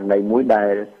ជាករណីមួយដែ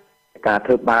លការធ្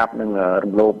វើបាបនិង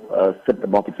រំលោភសិទ្ធិរ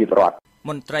បស់ប្រជាពលរដ្ឋ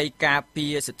មន្ត្រីការពា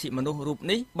រសិទ្ធិមនុស្សរូប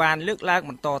នេះបានលើកឡើង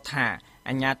បន្តថា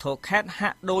អាជ្ញាធរខេត្តហា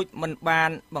ក់ដូចមិនបា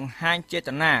នបង្ហាញចេត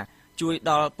នាជួយ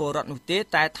ដល់ពលរដ្ឋនោះទេ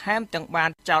តែថែមទាំងបាន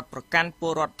ចោទប្រកាន់ព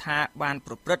លរដ្ឋថាបាន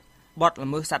ប្រព្រឹត្តបទល្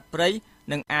មើសសត្វព្រៃ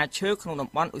និងអាឈើក្នុងតំ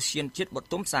បន់ឧទ្យានជាតិប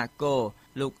ទុមសាគរ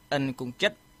លោកអិនគង្ជិ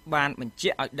តបានបញ្ជា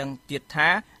ក់ឲ្យដឹងទៀតថា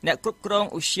អ្នកគ្រប់គ្រង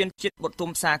ឧទ្យានជាតិបទុម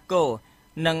សាគរ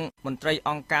និងមន្ត្រី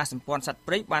អង្គការសម្ព័ន្ធសត្វ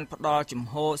ព្រៃបានផ្ដល់ជំ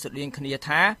ហរស្រដៀងគ្នា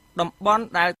ថាតំបន់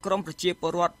ដែលក្រមប្រជាពល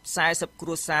រដ្ឋ40គ្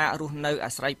រួសាររស់នៅ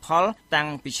អាស្រ័យផលតាំង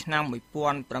ពីឆ្នាំ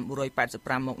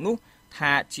1985មកនោះ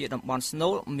ថាជាតំបន់ស្នូ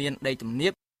លមានដីទំនា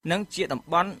បនិងជាតំ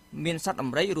បន់មានសត្វដំ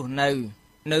រីរស់នៅ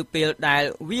នៅពេលដែល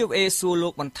VOA សួរលោ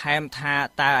កបន្ថែមថា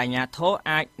តើអាជ្ញាធរ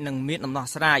អាចនឹងមានដំណោះ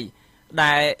ស្រាយ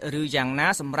ដែលឬយ៉ាងណា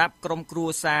សម្រាប់ក្រុមគ្រួ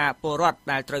សារពលរដ្ឋ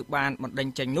ដែលត្រូវបានបណ្តេញ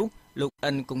ចេញនោះលោក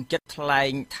អិនគង្ជិតថ្លែ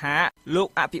ងថាលោក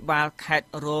អភិបាលខេត្ត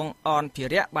រងអនភិ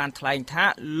រៈបានថ្លែងថា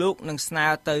លោកនឹងស្នើ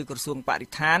ទៅក្រសួងបរិ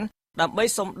ស្ថានដើម្បី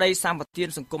សុំដីសម្បត្តិ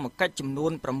សង្គមគិច្ចចំនួ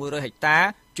ន600ហិកតា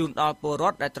ជូនដល់ពលរ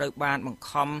ដ្ឋដែលត្រូវបានបង្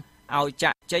ខំឲ្យចា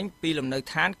ក់ចេញពីលំនៅ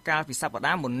ឋានកាលពីសប្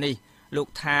តាហ៍មុននេះលោក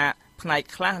ថាផ្នែក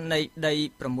ខ្លះនៃដី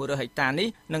600ហិកតានេះ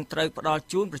នឹងត្រូវផ្ដល់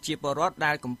ជូនប្រជាពលរដ្ឋ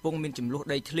ដែលកំពុងមានចំនួន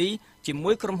ដីធ្លីជា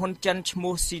មួយក្រុមហ៊ុនចិនឈ្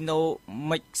មោះ Sino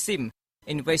Maxim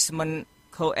Investment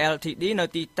Co Ltd នៅ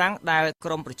ទីតាំងដែលក្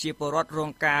រមប្រជាពលរដ្ឋរង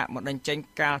ការបណ្តេញចេញ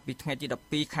កាលពីថ្ងៃទី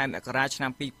12ខែមករាឆ្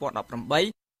នាំ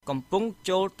2018កំពុង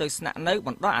ចូលទៅស្នាក់នៅប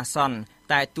ណ្ដោះអាសន្ន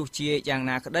តែទោះជាយ៉ាង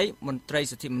ណាក្តីមន្ត្រី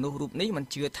សិទ្ធិមនុស្សរូបនេះមិន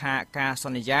ជឿថាការស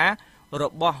ន្យារ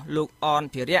បស់លោកអន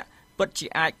ភិរៈពិតជា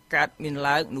អាចកើតមាន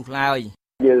ឡើងនោះឡើយ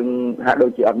យើងហាក់ដូ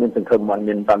ចជាអត់មានសង្ឃឹមមិន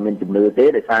មានជំនឿទេ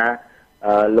ដោយសារ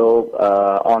លោក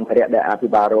អនភិរៈដែលអភិ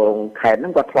បាលរងខេត្តហ្នឹ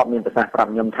ងគាត់ធ្លាប់មានប្រសាសន៍ប្រាប់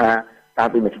ខ្ញុំថាកាល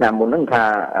ពីមួយឆ្នាំមុនហ្នឹងថា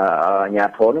អាជ្ញា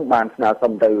ធរហ្នឹងបានស្នើ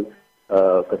សុំទៅ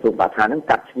ក្រសួងបរិស្ថានហ្នឹង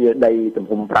កាត់ជ្រៀលដីទំ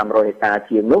ហំ500ហិកតា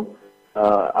ជាងនោះ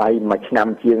ហើយមួយឆ្នាំ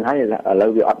ជាងហើយឥឡូ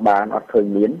វវាអត់ឃើញ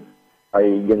មានហើយ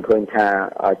យើងឃើញថា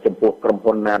ចំពោះក្រុម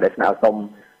ហ៊ុនណាដែលស្នើសុំ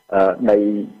ដី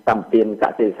សម្បត្តិ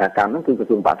កសិកម្មហ្នឹងគឺក្រ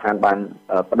សួងបរិស្ថានបាន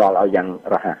ផ្ដល់ឲ្យយ៉ាង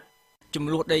រហ័សចំ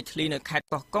នួនដីធ្លីនៅខេត្ត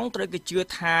កោះកុងត្រូវគេជឿ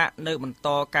ថានៅបន្ត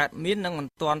កើតមាននិងមិន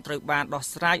ទាន់ត្រូវបានដោះ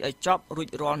ស្រាយឲ្យចប់រួច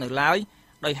រាល់នៅឡើយ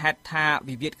ដោយហេតុថា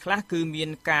វិវាទខ្លះគឺមាន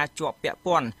ការជាប់ពាក់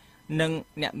ព័ន្ធនិង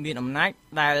អ្នកមានអំណាច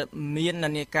ដែលមាននា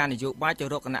នាការនយោបាយទៅ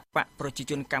រកគណៈបកប្រជា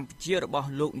ជនកម្ពុជារបស់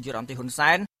លោកនាយរដ្ឋមន្ត្រីហ៊ុន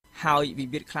សែនហើយវិ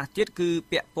វាទខ្លះទៀតគឺ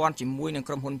ពាក់ព័ន្ធជាមួយនឹង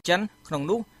ក្រុមហ៊ុនចិនក្នុង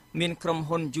នោះមានក្រុម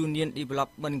ហ៊ុន Union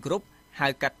Development Group ហៅ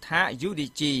កាត់ថា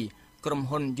UDG ក្រុម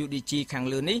ហ៊ុន UDG ខាង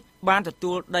លើនេះបានទ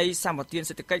ទួលដីសម្បត្តិ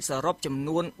សេដ្ឋកិច្ចសរុបចំ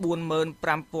នួន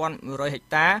 45,100 ហិក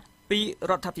តាពី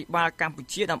រដ្ឋាភិបាលកម្ពុ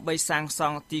ជាដើម្បីសាងស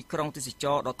ង់ទីក្រុងទេសច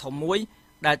រណ៍ដ៏ធំមួយ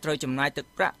ដែលត្រូវចំណាយទឹក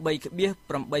ប្រាក់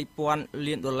 3.8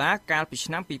 លានដុល្លារកាលពី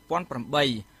ឆ្នាំ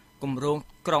2008គម្រោង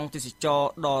ក្រុងទេសចរណ៍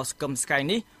ដ៏ស្កឹមស្កៃ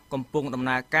នេះកំពុងដំ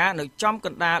ណើរការនៅចំក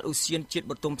ណ្ដាលឧទ្យានជាតិ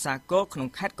បទុមសាគរក្នុង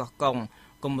ខេត្តកោះកុង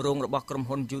គម្រោងរបស់ក្រុម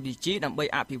ហ៊ុន UDG ដើម្បី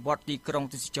អភិវឌ្ឍទីក្រុង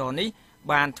ទេសចរណ៍នេះ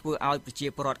បានធ្វើឲ្យប្រជា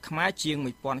ពលរដ្ឋខ្មែរជាង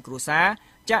 1000 គ្រួសារ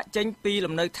ចាក់ចេញពី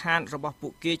លំនៅឋានរបស់ពួ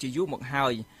កគេជាយូរមកហើ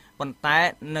យប៉ុន្តែ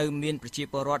នៅមានប្រជា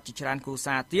ពលរដ្ឋជាច្រើនគ្រួ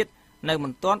សារទៀតនៅមិ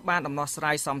នទាន់បានដំណោះស្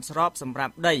រាយសមស្របសម្រា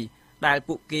ប់ដីដែល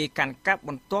ពួកគេកាន់កាប់ប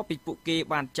ន្ទាប់ពីពួកគេ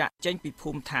បានចាក់ចេញពីភូ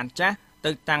មិឋានចាស់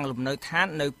ទៅតាំងលំនៅឋាន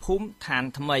នៅភូមិឋាន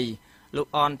ថ្មីលោក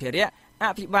អនភិរៈអ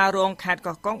ភិបាលរងខេត្ត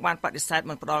កោះកុងបានបដិសេធ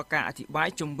មិនផ្ដល់ការអធិប្បាយ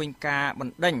ជុំវិញការប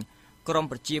ណ្ដេញក្រុម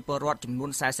ប្រជាពលរដ្ឋចំនួន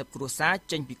40គ្រួសារ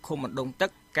ចេញពីឃុំបណ្ដុងទឹក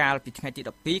កាលពីថ្ងៃទី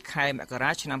12ខែមករា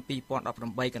ឆ្នាំ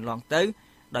2018កន្លងទៅ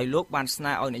ដោយលោកបានស្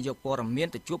នើឲ្យនាយកព័ត៌មាន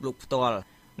ទៅជួបលោកផ្ទាល់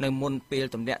នៅមុនពេល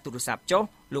ទម្លាក់ទូរស័ព្ទចុះ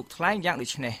លោកថ្លែងយ៉ាងដូ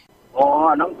ចនេះអា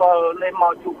ហ្នឹងក៏លេម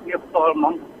កជួបគ្នាផ្ទាល់ហ្ម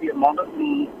ងពីហ្មងទៅ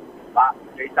បាទ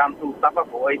និយាយតាមទូរស័ព្ទ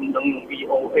ព្រោះឯងនឹង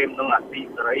VOA នឹងអាស៊ី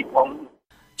សេរីផង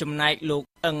ចំណែកលោក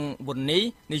អឹងវុននី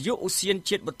នាយកឧទ្យាន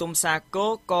ជាតិបទុមសាគ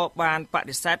រក៏បានប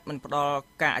ដិសេធមិនផ្ដល់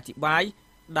ការអធិប្បាយ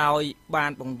ដោយបា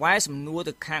នបង្វែរសំណួរ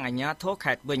ទៅខាងអាជ្ញាធរ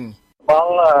ខេត្តវិញបង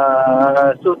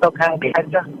សួរទៅខាងខេត្ត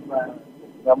ចាស់បាទ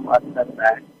ខ្ញុំអត់ដឹង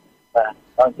ដែរបាទ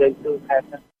បងជើញសួរខេត្ត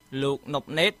ចាស់លោកណុប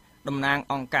ណេតតំណាង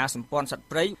អង្គការសម្ព័ន្ធសត្វ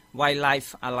ព្រៃ Wildlife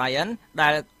Alliance ដែ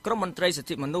លក្រមមន្ត្រីសិទ្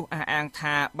ធិមនុស្សអះអាង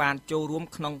ថាបានចូលរួម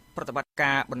ក្នុងប្រតិបត្តិ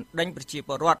ការបណ្ដេញប្រជាព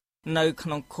លរដ្ឋនៅក្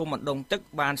នុងឃុំបណ្ដុងទឹក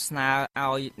បានស្នើ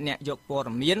ឲ្យអ្នកយកព័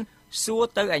ត៌មានសួរ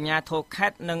ទៅអាជ្ញាធរខេ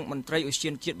ត្តនិងមន្ត្រីឧទ្យា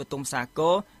នជាតិបទុមសាគ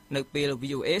រនៅពេល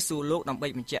VOA សួរលោកដើម្បី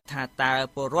បញ្ជាក់ថាតើ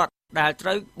ពលរដ្ឋដែលត្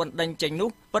រូវបណ្ដេញចេញនោះ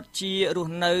ពិតជារ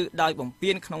ស់នៅដោយបំ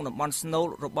ពានក្នុងតំបន់ស្នូល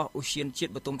របស់ឧទ្យានជា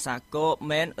តិបទុមសាគរ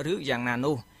មែនឬយ៉ាងណា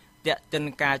នោះតាក់ទិន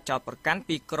ការចោទប្រកាន់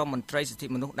ពីក្រមមន្ត្រីសិទ្ធិ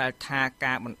មនុស្សដែលថា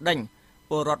ការបណ្ដេញ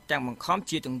ពលរដ្ឋទាំងបង្ខំ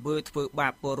ជាទង្វើធ្វើបា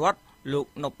បពលរដ្ឋលោក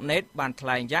ណុបណេតបានថ្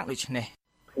លែងយ៉ាងដូចនេះ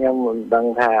ខ្ញុំមិនដឹង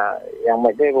ថាយ៉ាង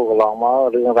ម៉េចទេព្រោះកន្លងមក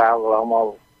រឿងរ៉ាវកន្លងមក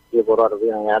ជាពលរដ្ឋរ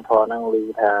វាងអាជ្ញាធរហ្នឹងឮ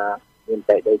ថាមាន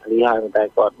តែដីធ្លីហើយតែ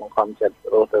គាត់បង្ខំចិត្ត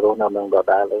រស់នៅនឹងដ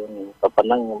ដែលក៏ប៉ុណ្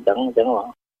ណឹងខ្ញុំដឹងអញ្ចឹង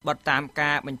បើតាម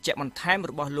ការបញ្ជាក់បន្ថែម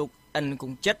របស់លោកអិនគ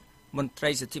ង្ជិតមន្ត្រី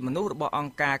សិទ្ធិមនុស្សរបស់អ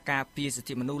ង្គការការពារសិទ្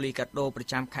ធិមនុស្សលីកាដូប្រ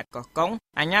ចាំខេត្តកោះកុង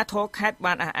អាជ្ញាធរខេត្ត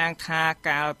បានអះអាងថា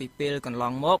កាលពីពេលកន្ល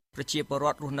ងមកប្រជាពលរ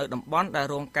ដ្ឋរស់នៅតំបន់ដែល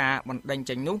រងការបណ្ដេញ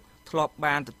ចេញនោះធ្លាប់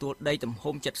បានទទួលដីទំ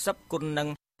ហំ70គុណនឹង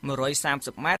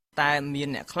130ម៉ែត្រតែមាន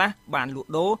អ្នកខ្លះបានលក់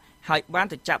ដូរហើយបាន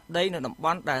ទៅចាប់ដីនៅតំប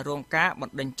ន់ដែលរងការប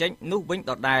ណ្ដេញចេញនោះវិញ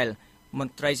ដដែលម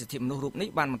ន្ត្រីសិទ្ធិមនុស្សរូបនេះ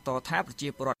បានបន្តថាប្រជា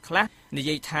ពលរដ្ឋខ្លះនិ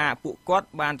យាយថាពួកគាត់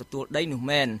បានទទួលដីនោះ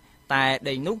មែនតែ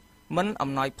ដីនោះមិនអំ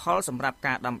ណោយផលសម្រាប់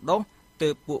ការដាំដុះទើ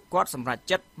បពួកគាត់សម្រេច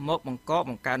ចិត្តមកបង្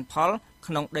កើនផល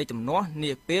ក្នុងដីទំនាស់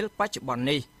នាពេលបច្ចុប្បន្ន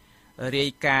នេះ រា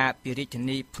យការណ៍ពីរាជធា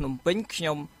នីភ្នំពេញខ្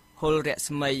ញុំហុលរ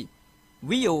ស្មី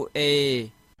VOA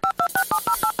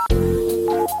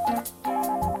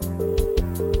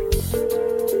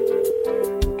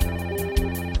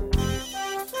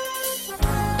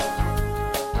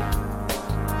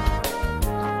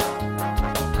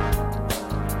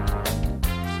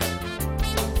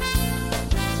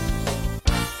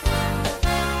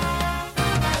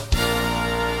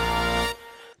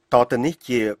តទៅនេះ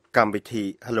ជាកម្មវិធី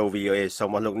Hello VOA សូ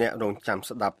មអរលោកអ្នករងចាំ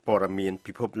ស្ដាប់ព័ត៌មាន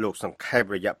ពិភពលោកសង្ខេប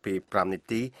រយៈពេល5នា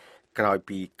ទីក្រោយ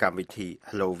ពីកម្មវិធី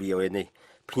Hello VOA នេះ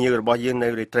ភ្ញៀវរបស់យើងនៅ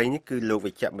រាត្រីនេះគឺលោក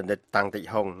វិជ្ជបណ្ឌិតតាំងតិច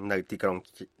ហុងនៅទីក្រុង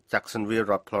Jacksonville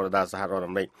រដ្ឋ Florida សហរដ្ឋ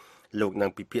អាមេរិកលោកនឹង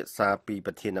ពិភាក្សាពី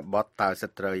ប្រធានបទតើ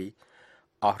ស្ត្រី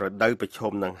អស់រដូវប្រឈ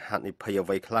មនឹងហានិភ័យអ្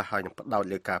វីខ្លះហើយនឹងផ្ដោត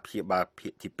លើការព្យាបាលភា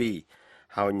គទី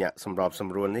2ហើយអ្នកសម្របស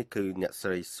ម្រួលនេះគឺអ្នកស្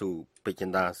រីស៊ូពេជ្រចិ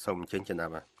ន្តាសូមអញ្ជើញចិន្តា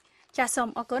បាទចាសសូម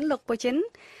អរគុណលោកពូចិន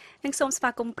និងសូមស្វា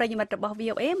គមន៍ប្រិយមិត្តរបស់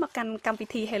VOA មកកាន់កម្មវិ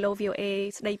ធី Hello VOA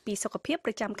ស្ដីពីសុខភាព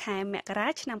ប្រចាំខែមករា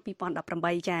ឆ្នាំ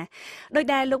2018ចាដោយ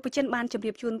ដែលលោកពូចិនបានជម្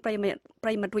រាបជូនប្រិយមិត្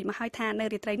តរួចមកហើយថានៅ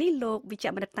រាត្រីនេះលោកវិជ្ជ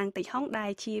បណ្ឌិតតាំងតិចហុងដែ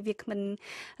លជាវាគ្មិន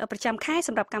ប្រចាំខែស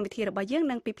ម្រាប់កម្មវិធីរបស់យើង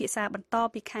នឹងពិភាក្សាបន្ត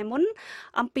ពីខែមុន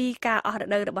អំពីការអស់រ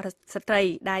ដូវរបស់ស្ត្រី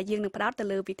ដែលយើងនឹងផ្ដោតទៅ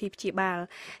លើវិធីព្យាបាល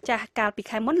ចាសកាលពី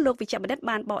ខែមុនលោកវិជ្ជបណ្ឌិត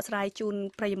បានបកស្រាយជូន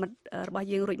ប្រិយមិត្តរបស់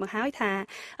យើងរួចមកហើយថា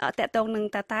តកតងនឹង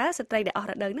តើស្ត្រីដែលអស់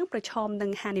រដូវនឹងប្រឈមនឹ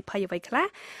ងហានិភ័យអ្វីខ្លះ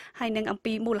ហើយនឹងអំ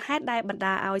ពីមូលហេតុដែលបណ្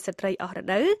ដាឲ្យស្ត្រីអស់រ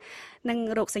ដូវនិង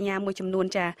រោគសញ្ញាមួយចំនួន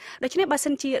ចាដូច្នេះបើ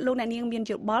សិនជាលោកអ្នកនាងមាន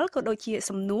យោបល់ក៏ដូចជា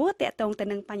សំណួរតាក់ទងទៅ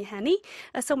នឹងបញ្ហានេះ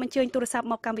សូមអញ្ជើញទូរស័ព្ទ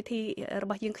មកកម្មវិធីរ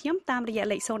បស់យើងខ្ញុំតាមរយៈ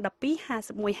លេខ012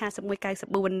 51 51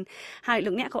 94ហើយ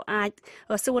លោកអ្នកក៏អាច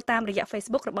សួរតាមរយៈ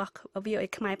Facebook របស់ VOA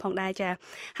ខ្មែរផងដែរចា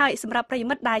ហើយសម្រាប់ប្រិយ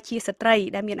មិត្តដែលជាស្ត្រី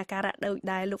ដែលមានអាការៈដូច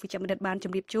ដែលលោកវិជ្ជបណ្ឌិតបានជ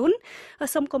ម្រាបជូន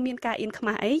សូមកុំមានការអៀនខ្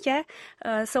មាស់អីចា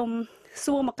សូម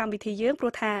សួរមកកម្មវិធីយើងព្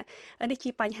រោះថានេះជា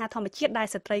បញ្ហាធម្មជាតិដែល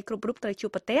ស្ត្រីគ្រប់រូបត្រូវជួប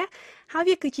ប្រទះហើយ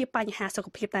វាគឺជាបញ្ហាសុខ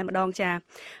ភាពតែម្ដងចា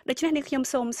ដូច្នេះនាងខ្ញុំ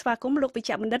សូមស្វាគមន៍លោកវិជ្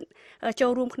ជបណ្ឌិតចូ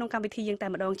លរួមក្នុងកម្មវិធីយើងតែ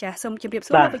ម្ដងចាសូមជម្រាប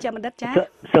សួរលោកវិជ្ជបណ្ឌិតចា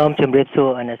សូមជម្រាបសួរ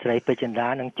អ្នកស្រីពេជ្រចិន្តា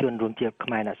និងជួនរួមជាខ្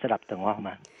មែរអ្នកស្ដាប់ទាំងអស់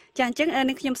បាទចាអញ្ចឹង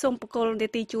នាងខ្ញុំសូមបកគលនា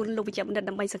ទីជូនលោកវិជ្ជបណ្ឌិត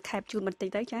ដើម្បីសង្ខេបជូនបន្តិច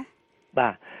ទៅចាបា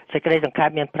ទសេចក្តីសង្ខេប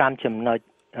មាន5ចំណុច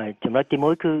ទី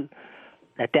1គឺ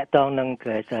ដែលតកតងនឹង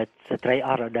ស្ត្រីអ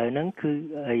ស់រដូវហ្នឹងគឺ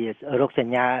រោគស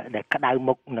ញ្ញាដែលក្តៅ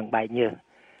មុខនិងបែកញើស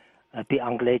ពីអ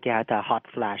ង់គ្លេសគេហៅថា hot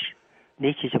flash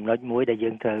នេះជាចំណុចមួយដែលយើ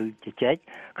ងត្រូវជជែក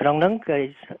ក្នុងហ្នឹងគឺ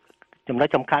ចំណុច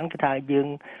សំខាន់គឺថាយើង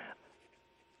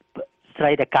ស្រី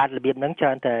ដែលកើតរបៀបហ្នឹងច្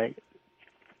រើនតែ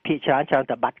ភាគច្រើន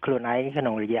តែបាត់ខ្លួនឯងក្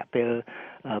នុងរយៈពេល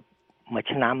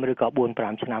1ឆ្នាំឬក៏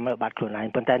 4-5 ឆ្នាំបាត់ខ្លួនឯង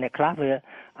ប៉ុន្តែអ្នកខ្លះវា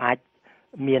អាច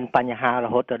មានបញ្ហារ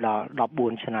ហូតដល់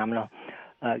14ឆ្នាំនោះ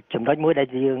ចំណុចមួយដែល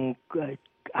យើង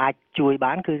អាចជួយ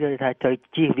បានគឺថាត្រូវ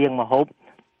ជៀសវាងម្ហូប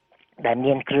ដែល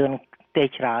មានគ្រឿងទេស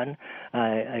ច្រើន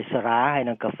សារ៉ាហើយ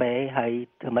និងកាហ្វេហើយ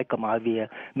ធ្វើម៉េចកុំឲ្យវា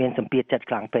មានសម្ពាធចិត្ត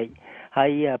ខ្លាំងពេកហើ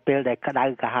យពេលដែលក្តៅ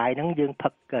កាហាយហ្នឹងយើងផឹ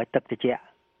កទឹកត្រជាក់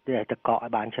ទឹកកកឲ្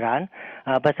យបានច្រើន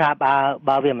បើថា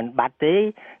បើវាមិនបាត់ទេ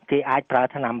គេអាចប្រើ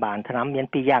ថ្នាំបានថ្នាំមាន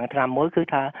2យ៉ាងថ្នាំមួយគឺ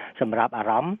ថាសម្រាប់អា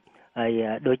រម្មណ៍ហើយ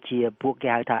ដូចជាពួកគេ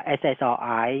ហៅថា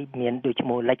SSRI មានដូចឈ្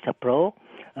មោះ Lexapro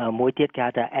មួយទៀតគេ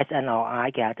ហៅថា SNRI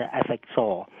គេហៅថា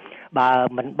Effexor បើ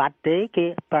មិនបាត់ទេគេ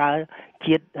ប្រើ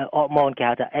ជាតិអរម៉ូនគេ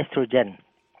ហៅថា estrogen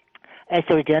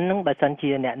ហ្នឹងបើសិនជា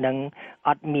អ្នកនឹងអ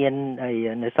ត់មាន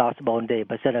នៅសល់ស្បូនទេ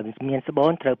បើសិនមានស្បូ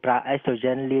នត្រូវប្រើ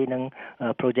estrogen លាយនឹង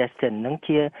progesterone ហ្នឹង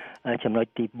ជាចំណុច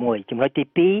ទី1ចំណុចទី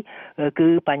2គឺ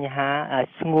បញ្ហា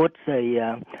ស្ងួត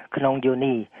ក្នុងយោ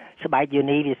នីស្បែកយោ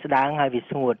នីវាស្ដាងហើយវា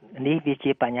ស្ងួតនេះវា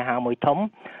ជាបញ្ហាមួយធំ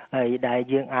ហើយដែល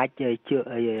យើងអា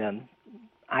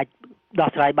ចដោះ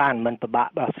ស្រាយបានមិនពិបាក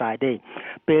ដោះស្រាយទេ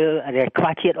ពេលខ្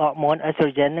វះជាតិអរម៉ូន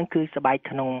estrogen ហ្នឹងគឺស្បែក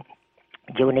ក្នុង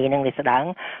យោនីនឹងវាស្ដាង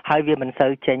ហើយវាមិនសូ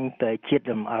វចេញជាតិ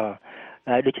រំអិល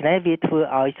ដូច្នេះវាធ្វើ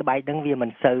ឲ្យស្បែកហ្នឹងវាមិ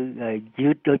នសូវ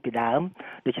យឺតដូចពីដើម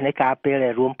ដូច្នេះការពេលដែ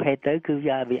លរួមភេទទៅគឺ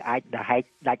វាអាច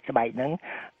ដាច់ស្បែកហ្នឹង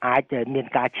អាចមាន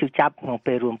ការឈឺចាប់ក្នុង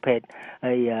ពេលរួមភេទ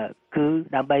ហើយគឺ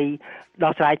ដើម្បី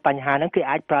ដោះស្រាយបញ្ហាហ្នឹងគឺ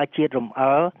អាចប្រើជាតិរំ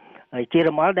អិលជាតិ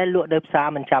រំអិលដែលលក់នៅផ្សារ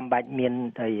មិនចាំបាច់មាន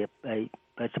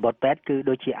សម្បត្តិពេទ្យគឺ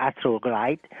ដូចជា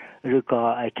Astroglide ឬក៏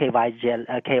KY gel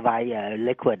KY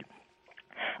liquid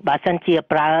បើសិនជា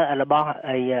ប្រើរបស់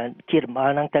ជាតិរំអិល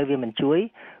ហ្នឹងទៅវាមិនជួយ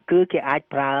គឺគេអាច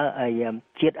ប្រើ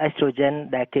ជាតិ estrogen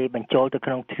ដែលគេបញ្ចូលទៅ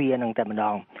ក្នុងទ្វារហ្នឹងតែម្ដ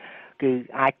ងគឺ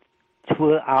អាចធ្វើ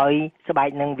ឲ្យស្បែក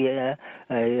ហ្នឹងវា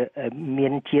មា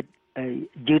នជាតិ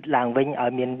យឺតឡើងវិញឲ្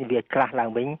យមានវាក្រាស់ឡើង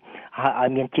វិញហើយឲ្យ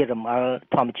មានជាតិរំអិល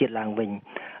ធម្មជាតិឡើងវិញ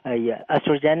ហើយ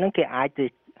estrogen ហ្នឹងគេអា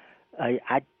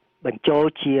ចបញ្ចូល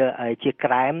ជា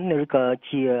ក្រែមឬក៏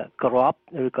ជាគ្រាប់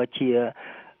ឬក៏ជា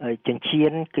ចិញ្ចៀ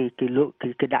ន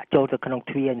គឺដាក់ចូលទៅក្នុង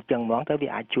ទ្វារអញ្ចឹងហ្មងទៅវា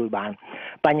អាចជួយបាន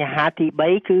បញ្ហាទី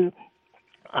3គឺ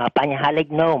បញ្ហាលេខ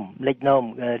នោមរាកនោម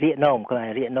គាត់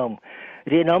រាកនោ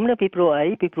មនេះពីព្រោះអី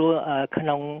ពីព្រោះក្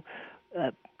នុង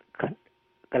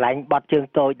កន្លែងបត់ជើង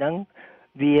តូចហ្នឹង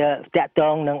វាតាក់ទ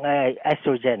ងនឹងអេស្ត្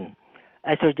រូហ្សែន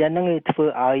ហ្នឹងវាធ្វើ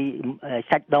ឲ្យ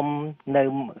សាច់ដុំនៅ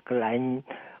កន្លែង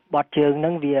បត់ជើងហ្នឹ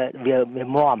ងវា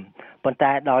មាំប៉ុន្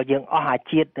តែដល់យើងអស់អា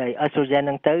ជាតិអេស្ត្រូហ្សែនហ្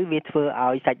នឹងទៅវាធ្វើ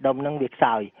ឲ្យសាច់ដុំហ្នឹងវាខ្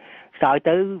សោយ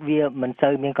ទៅវាមិនសូ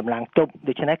វមានកម្លាំងទប់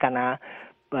ដូច្នេះកាល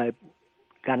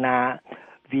ណា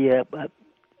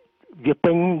វា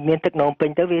ពេញមានទឹកនោមពេញ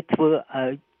ទៅវាធ្វើ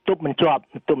ទប់មិនជាប់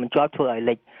ធ្វើឲ្យ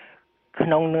លេចក្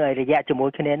នុងរយៈជាមួយ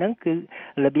គ្នាហ្នឹងគឺ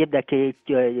របៀបដែលគេ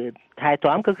ថែ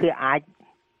ទាំគឺអាច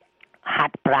ហា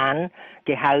ត់ប្រាណ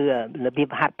គេហៅរបៀប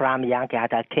ហាត់ប្រាណម្យ៉ាងគេហៅ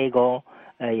ថា Kegel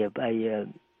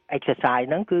exercise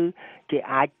ហ្នឹងគឺគេ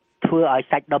អាចធ្វើឲ្យ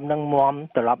សាច់ដុំហ្នឹងមាំ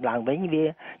ត្រឡប់ឡើងវិញវា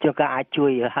ជួនកាលអាចជួ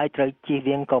យឲ្យត្រូវជៀស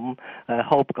វាងកុំ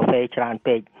ហូបកាហ្វេច្រើន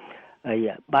ពេកហើយ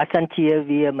បើសិនជា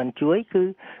វាមិនជួយគឺ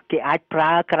គេអាចប្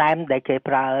រើក្រែមដែលគេ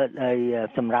ប្រើ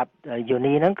សម្រាប់យូ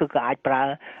នីហ្នឹងគឺក៏អាចប្រើ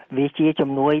វាជាជំ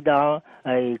នួយដល់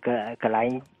កន្លែង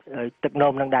ទឹកនោ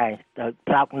មហ្នឹងដែរ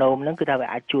ប្រោកនោមហ្នឹងគឺថាវា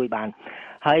អាចជួយបាន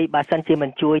ហើយបើសិនជាមិ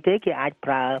នជួយទេគេអាច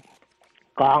ប្រើ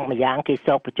កងម្យ៉ាងគេ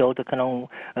សោកបញ្ចូលទៅក្នុង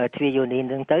ទ្វារយូនី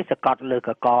ហ្នឹងទៅសកត់លើក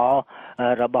ក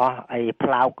របស់ផ្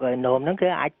លោកនោមហ្នឹងគឺ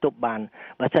អាចទប់បាន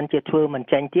បើសិនជាធ្វើមិន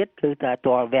ចេញទៀតគឺតែ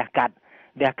ទាល់វះកាត់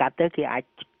ទៅគេអាច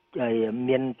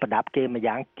មានប្រដាប់គេម្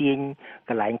យ៉ាងទាញក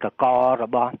ន្លែងកករ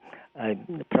បស់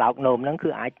ផ្លោកនោមហ្នឹងគឺ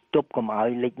អាចទប់កុំឲ្យ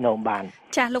លេចនោមបាន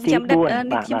ចាលោកចាំដិត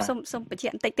នេះខ្ញុំសូមបញ្ជា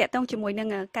ក់បន្តិចតកតងជាមួយនឹង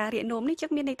ការរាកនោមនេះចឹ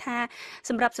ងមានន័យថា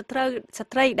សម្រាប់ស្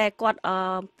ត្រីដែលគាត់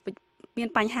មាន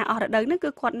បញ្ហាអស់រដូវហ្នឹងគឺ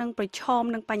គាត់នឹងប្រឈម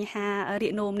នឹងបញ្ហារា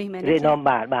កនោមនេះមែនទេរាកនោម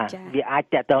បាទវាអាច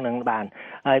តកតងនឹងបាន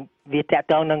ហើយវាតក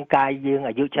តងនឹងកាយយើង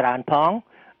អាយុច្រើនផង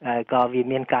ក៏វា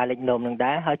មានការលេចនោមនឹង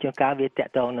ដែរហើយជួនកាលវាតក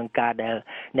តងនឹងការដែល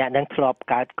អ្នកនឹងធ្លាប់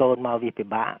កើតកូនមកវាពិ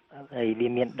បាកហើយវា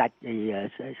មានដាច់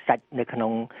សាច់នៅក្នុ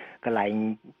ងកន្លែង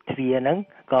ទ្វារហ្នឹង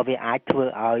ក៏វាអាចធ្វើ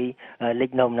ឲ្យលេ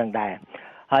ចនោមនឹងដែរ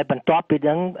ហើយបន្ទាប់ពីហ្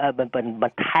នឹងប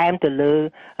ន្ថែមទៅលើ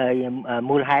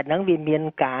មូលហេតុហ្នឹងវាមាន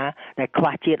ការដែលខ្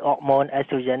វះជាតិអរម៉ូនអេស្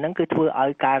ត្រូហ្សែនហ្នឹងគឺធ្វើឲ្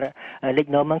យការលេច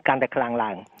នោមហ្នឹងកាន់តែខ្លាំង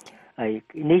ឡើងហើយ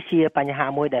នេះជាបញ្ហា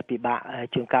មួយដែលពិបាក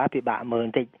ជួនកាលពិបាកមើលប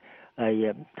ន្តិចហើយ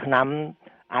ថ្នាំ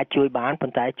អាចជួយបានប៉ុ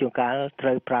ន្តែជួនកាលត្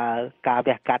រូវប្រើការ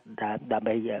វះកាត់ដើម្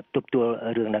បីទប់ទល់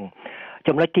រឿងហ្នឹង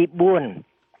ចំណុចទី4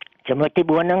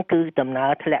ហ្នឹងគឺដំណើរ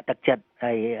ធ្លាក់ទឹកចិត្ត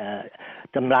ហើយ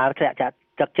ដំណើរធ្លាក់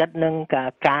ទឹកចិត្តនឹង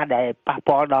ការដែលប៉ះ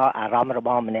ពាល់ដល់អារម្មណ៍រប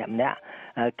ស់ម្នាក់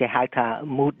គេហៅថា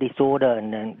mood disorder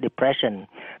និង depression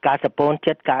ការសពូន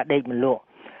ចិត្តការដេកមិនលក់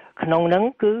ក្នុងហ្នឹង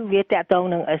គឺវាតាក់ទង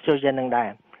នឹង estrogen នឹងដែរ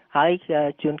ហើយ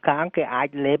ជួនកាលគេអាច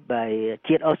លេប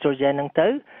ជាតិ estrogen ហ្នឹងទៅ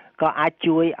ក៏អាច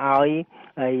ជួយឲ្យ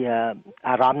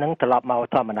អារម្មណ៍នឹងត្រឡប់មក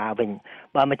ធម្មតាវិញ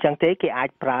បើមិនចឹងទេគេអាច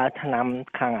ប្រើថ្នាំ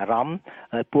ខាងអារម្មណ៍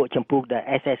ពួកចម្ពោះដែល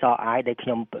SSRI ដែលខ្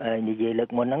ញុំនិយាយលើក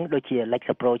មុនហ្នឹងដូចជា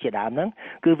Lexapro ជាដើមហ្នឹង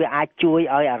គឺវាអាចជួយ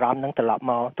ឲ្យអារម្មណ៍នឹងត្រឡប់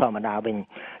មកធម្មតាវិញ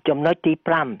ចំណុចទី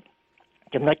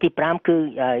5គឺ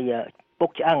ពុ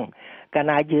កឆ្អឹងកាល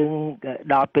ណាយើង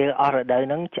ដល់ពេលអស់រដូវ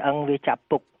ហ្នឹងឆ្អឹងវាចាប់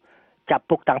ពុ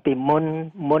កតាំងពីមុ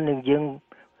ននឹងយើង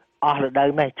អស់រដូវ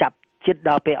មកចាប់ចិត្ត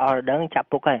ដល់ពេលអស់រដូវចាប់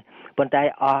ពុកហើយប៉ុន្តែ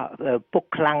ពុក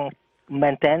ខ្លាំងមែ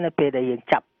នតើនៅពេលដែលយើង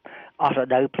ចាប់អស់រ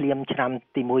ដូវភ្លាមឆ្នាំ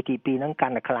ទី1ទី2ហ្នឹងកា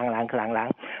ន់តែខ្លាំងឡើងអ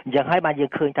ញ្ចឹងហើយបានយើ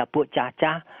ងឃើញថាពួកចាស់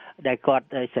ដែលគាត់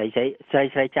ស្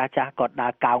រីចាស់គាត់ដើ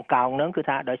រកោងហ្នឹងគឺ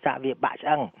ថាដោយសារវាបាក់ឆ្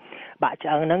អឹង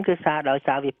ហ្នឹងគឺដោយ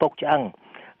សារវាពុកឆ្អឹង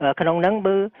ក្នុងហ្នឹង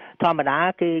បើធម្មតា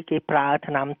គេប្រើ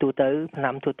ថ្នាំទូ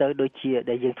ទៅដូចជា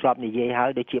ដែលយើងធ្លាប់និយាយហើយ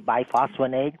ដូចជា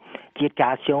biphosphonate ជាតិកា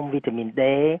ល់ស្យូមវីតាមីន D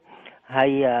ហើ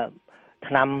យ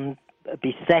ថ្នាំ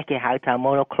ពិសេសគេហៅថា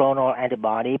monoclonal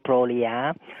antibody Prolia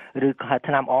ឬក៏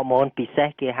ថ្នាំអរម៉ូនពិសេស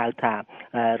គេហៅថា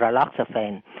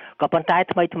Raloxifene ក៏ប៉ុន្តែ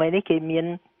ថ្មីនេះគេមាន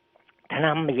ថ្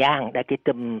នាំម្យ៉ាងដែលគេ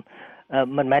ទំ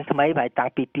មិនមែនថ្មីតែតាំង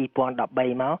ពី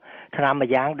2013មកថ្នាំម្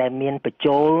យ៉ាងដែលមានបញ្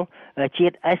ចូលជា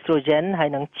តិ estrogen ហើយ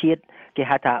និងជាតិគេ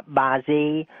ហៅថា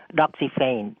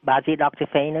bazidoxifene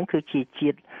ហ្នឹងគឺជាជា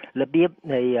តិរបៀប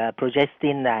នៃ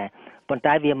progestin ដែរប៉ុន្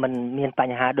តែវាមិនមានប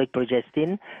ញ្ហាដូច progestin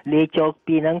លាយចូល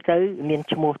ពីហ្នឹងទៅមាន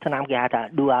ឈ្មោះថ្នាំគេហៅថា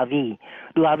Duavi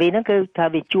ហ្នឹងគឺថា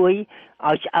វាជួយ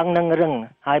ឲ្យឆ្អឹងនឹងរឹង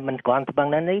ហើយមិនគ្រាន់តែប៉ុ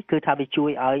ណ្្នឹងនេះគឺថាវាជួយ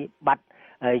ឲ្យបាត់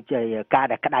ការ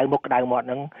ដែលក្តៅមុខក្តៅមាត់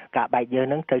ហ្នឹងការបែកយើង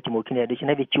ហ្នឹងទៅជាមួយគ្នាដូច្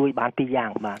នេះវាជួយបានពីរយ៉ាង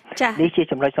បាទនេះជា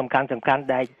ចំណុចសំខាន់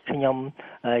ដែលខ្ញុំ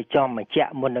ចង់បញ្ជា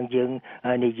ក់មុននឹងយើង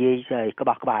និយាយក្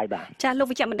បោះក្បាយបាទចាលោក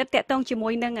វិជ្ជបណ្ឌិតតកតងជាមួ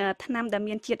យនឹងថ្នាំដែល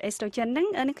មានជាតិ estrogen ហ្នឹង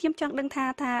ខ្ញុំចង់ដឹងថា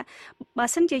បើ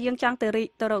សិនជាយើងចង់ទៅ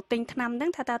រកទិញថ្នាំហ្នឹ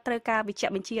ងថាតើត្រូវការវិជ្ជ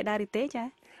បញ្ជាដែរឬទេចា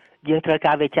យើងត្រូវ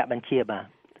ការវិជ្ជបញ្ជាបាទ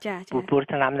ចាព្រោះ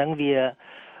ថ្នាំហ្នឹងវា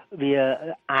វា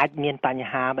អាចមានបញ្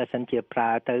ហាបើសិនជាប្រើ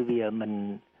ទៅវាមិន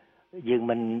យើង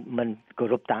មិនគោ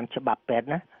រពតាមច្បាប់ពេទ្យ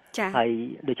ណាហើយ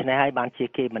ដូច្នេះហើយបានជា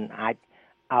គេមិនអាច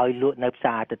ឲ្យលក់នៅផ្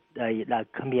សារទៅដល់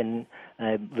គ្មាន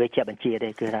វេជ្ជបញ្ជាទេ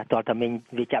គឺថាតើតើមាន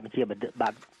វេជ្ជបញ្ជា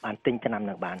បានទិញថ្នាំ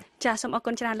នឹងបានចាសូមអរ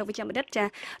គុណច្រើនលោកវិជ្ជបណ្ឌិតចា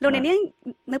លោកអ្នកនាង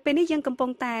នៅពេលនេះយើងកំពុង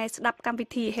តែស្ដាប់កម្មវិ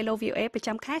ធី Hello VOA ប្រ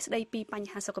ចាំខែស្ដីពីប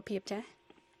ញ្ហាសុខភាពចា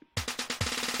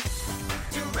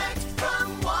Direct from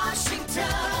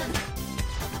Washington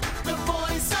The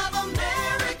Voice of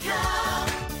America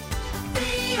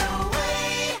VOA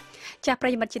ចាប្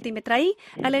រិយមិត្តជាទីមេត្រីឥ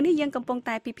ឡូវនេះយើងកំពុង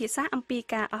តែពិភាក្សាអំពី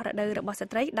ការអស់រដូវរបស់ស្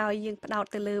ត្រីដោយយើងផ្ដោត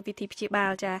ទៅលើវិធីព្យាបា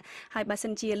លចាហើយបើសិ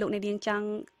នជាលោកអ្នកនាងចង់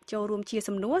ចូលរួមជា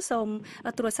សំណួរសូម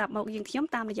ទូរស័ព្ទមកយើងខ្ញុំ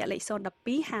តាមរយៈលេខ012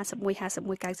 51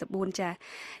 51 94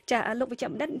ចាលោកវិជ្ជ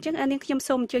បណ្ឌិតអញ្ចឹងនាងខ្ញុំ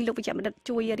សូមអញ្ជើញលោកវិជ្ជបណ្ឌិត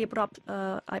ជួយរៀបរាប់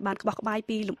ឲ្យបានក្បោះក្បាយ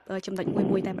ពីចំណុច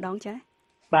មួយតែម្ដងចា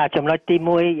បាទចំណុចទី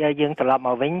1យើងត្រឡប់ម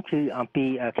កវិញគឺអំពី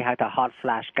គេហៅថា hot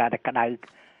flash ការដែលក្តៅ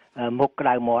មុខក្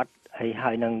តៅមាត់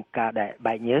ហើយនឹងការដែល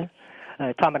បែកញើស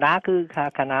ធម្មតាគឺ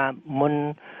កាលណាមុន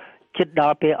ជិតដ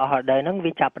ល់ពេលអស់រដូវហ្នឹង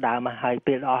វាចាប់ផ្ដើមហើយ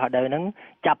ពេលអស់រដូវហ្នឹង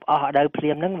ចាប់អស់រដូវភ្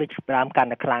លាមហ្នឹងវាចាប់ផ្ដើមកាន់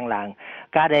តែខ្លាំងឡើង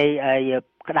ការដែល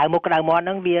ក្តៅមុខក្តៅមាត់ហ្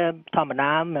នឹងវាធម្ម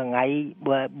តាមួយថ្ងៃ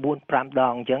 4-5 ដ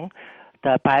ងអញ្ចឹង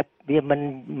តែបែបវា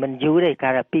មិនយូរទេកា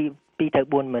រ2ទៅ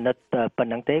4មីនិតប៉ុ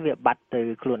ណ្ណឹងទេវាបាត់ទៅ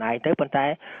ខ្លួនឯងទៅប៉ុន្តែ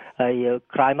ហើយ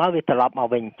ក្រោយមកវាត្រឡប់មក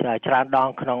វិញច្រើនដង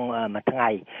ក្នុងមួយថ្ងៃ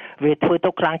វាធ្វើទុ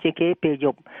កខ្លាំងជាងគេពេលយ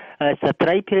ប់ស្ត្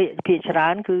រីភាគច្រើ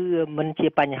នគឺមិនជា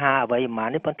បញ្ហាអ្វីហ្មង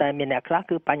នេះប៉ុន្តែមានអ្នកខ្លះ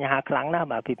គឺបញ្ហាខ្លាំងណាស់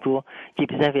បាទពីព្រោះជា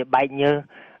ពិសេសវាបែកញើស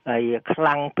ហើយខ្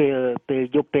លាំងពេល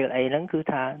យប់ពេលអីហ្នឹងគឺ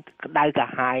ថាក្តៅកា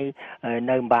ហាយ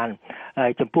នៅបាន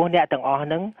ចំពោះអ្នកទាំងអស់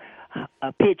ហ្នឹង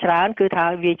ភាគច្រើនគឺថា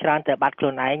វាច្រើនតែបាត់ខ្លួ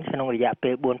នឯងក្នុងរយៈពេ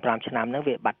ល 4-5 ឆ្នាំហ្នឹង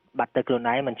វាបាត់ទៅខ្លួន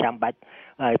ឯងមិនចាំបាច់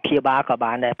ព្យាបាលក៏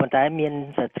បានដែរប៉ុន្តែមាន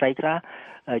ស្ត្រីខ្លះ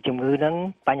ជំងឺហ្នឹង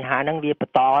បញ្ហាហ្នឹងវាប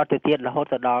ន្តទៅទៀតរហូត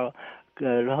ទៅដល់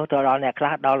អ្នកខ្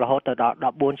លះដល់រហូតទៅដល់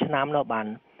14ឆ្នាំនោះបាន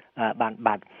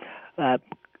បាត់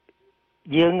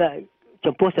យើង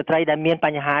ចំពោះស្ត្រីដែលមានប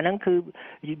ញ្ហាហ្នឹងគឺ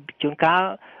ជួនកាល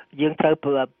យើងត្រូវ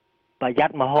ប្រយ័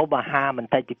ត្នម្ហូបអាហារប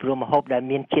ន្តិចពីព្រោះម្ហូបដែល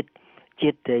មានជាតិ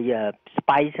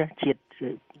spice ជាតិ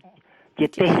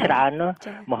ទេសច្រើននោះ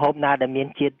ម្ហូបណាដែលមាន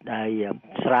ជាតិ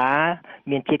ស្រា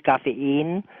មានជាតិកាហ្វេអ៊ីន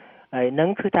ហើយនឹង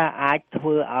គឺថាអាចធ្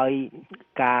វើឲ្យ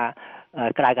ការ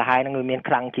ក្តៅក្រហាយនឹងមាន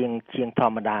ខ្លាំងជាងធ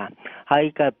ម្មតាហើយ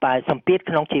ក៏សម្ពាធ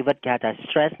ក្នុងជីវិតគេហៅថា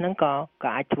stress ហ្នឹងក៏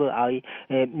អាចធ្វើឲ្យ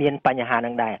មានបញ្ហា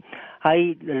នឹងដែរហើយ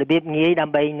របៀបងាយដើ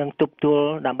ម្បីនឹងទប់ទល់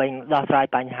ដើម្បីដោះស្រាយ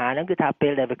បញ្ហាហ្នឹងគឺថាពេ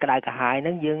លដែលវាក្តៅក្រហាយហ្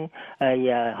នឹងយើង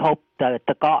ហូប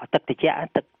ទឹកកកទឹកត្រជាក់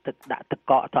ទឹកដាក់ទឹក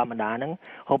កកធម្មតាហ្នឹង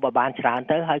ហូបឲ្យបានច្រើន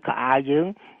ទៅហើយក៏អាវយើ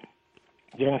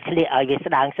ងស្លៀកឲ្យវា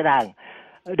ស្ដើង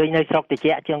ដូចនៅស្រុកត្រ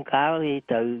ជាក់ជាងកាលគេ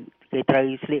ត្រូវ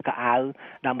ស្លៀកកៅអៅ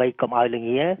ដើម្បីកុំឲ្យល្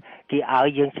ងាគេឲ្យ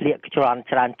យើងស្លៀកច្រើន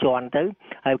ជាន់ទៅ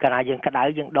ហើយកាលណាយើងក្តៅ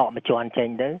យើងដកមួយជាន់ចេញ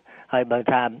ទៅហើយបើ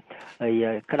ថា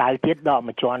ក្តៅទៀតដក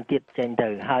មួយជាន់ទៀតចេញទៅ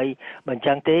ហើយបើអញ្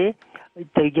ចឹងទេ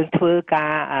ទៅយើងធ្វើកា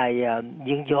រ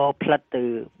យើងយកផ្លិតទៅ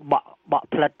បក់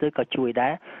ផ្លិតទៅក៏ជួយដែ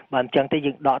របើអញ្ចឹងទេ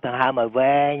យើងដកដង្ហើមឲ្យ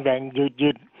វែង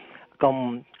យឺត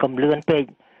កុំលឿនពេក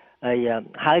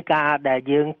ហើយការដែល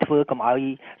យើងធ្វើកុំឲ្យ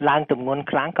ឡើងទម្ងន់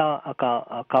ខ្លាំង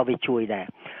ក៏វាជួយដែរ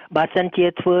បើសិនជា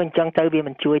ធ្វើអញ្ចឹងទៅវា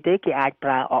មិនជួយទេគេអាចប្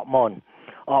រើអរម៉ូន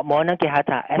ហ្នឹងគេហៅ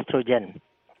ថា estrogen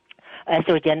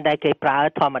ដែលគេប្រើ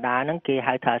ធម្មតាហ្នឹងគេ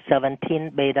ហៅថា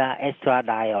17 beta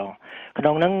estradiol ក្នុ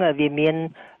ងហ្នឹងវាមាន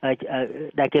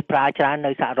ដែលគេប្រើច្រើន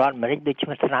នៅសហរដ្ឋអាមេរិកដូច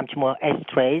ថ្នាំឈ្មោះ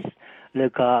Estrase ឬ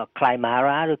ក៏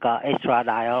Climara ឬក៏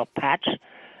estradiol patch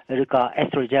ឬក៏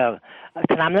estrogel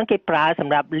ថ្នាំហ្នឹងគេប្រើស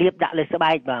ម្រាប់លាបដាក់លើស្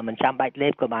បែកបាទមិនចាំបាច់លេ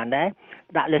បក៏បានដែរ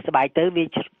ដាក់លើស្បែកទៅវា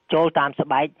ចូលតាមស្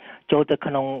បែកចូលទៅ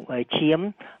ក្នុងឈាម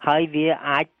ហើយវា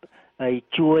អាច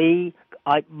ជួយ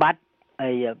ឲ្យបាត់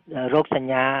រោគសញ្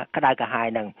ញាក្តៅក្រហាយ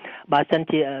ហ្នឹងបើសិន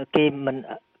ជាគេ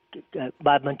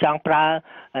មិនចង់ប្រើ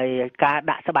ការ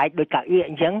ដាក់ស្បែកដូចកៅអៀក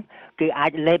អញ្ចឹងគឺអា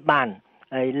ចលេបបាន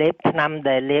ហើយលេបថ្នាំ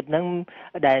ដែលលេបហ្នឹង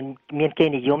ដែលមានគេ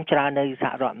និយមច្រើននៅស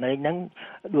ហរដ្ឋអាមេរិកហ្នឹង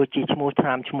ដូចជាឈ្មោះ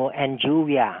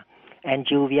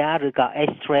Anguvia ឬក៏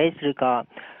Estrase ឬក៏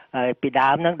ពីដើ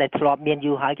មហ្នឹងដែលធ្លាប់មាន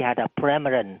យូរហើយគេហៅថា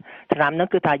Premarin ថ្នាំហ្នឹង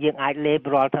គឺថាយើងអាចលេប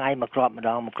រាល់ថ្ងៃមួយគ្រាប់ម្ដ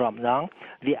ង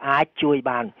វាអាចជួយ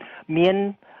បានមាន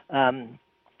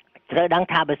ត្រូវដឹង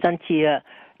ថាបើសិនជា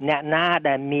អ្នកណា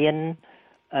ដែលមាន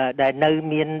ដែលនៅ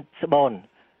មានស្បូន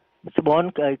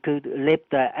គឺលេប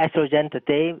តែ estrogen ទៅ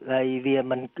ទេហើយវា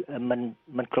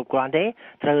មិនគ្រប់គ្រាន់ទេ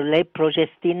ត្រូវលេប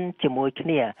progestin ជាមួយគ្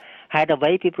នាហេតុអ្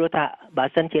វីពីព្រោះថាបើ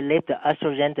សិនជាលេបតែ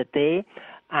estrogen ទៅទេ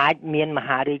អាចមានម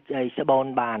ហារីកស្បូន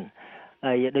បាន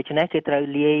ហើយដូច្នេះគេត្រូវ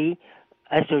លាយ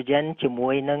estrogen ជាមួ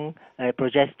យនឹង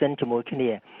progestin ជាមួយគ្នា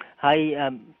ហើយ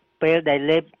ពេលដែល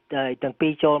លេបទាំងពី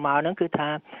រចូលមកហ្នឹងគឺថា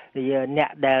អ្នក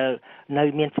ដែលនៅ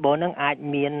មានស្បូនហ្នឹងអាច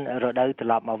មានរដូវត្រ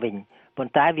ឡប់មកវិញប៉ុ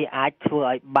ន្តែវាអាចធ្វើ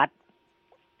ឲ្យបា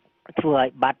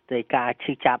ត់ទៅការ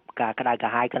ឈឺចាប់ការក្តៅក្រ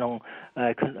ហាយក្នុង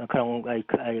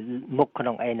មុខក្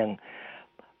នុងអីហ្នឹង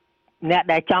អ្នក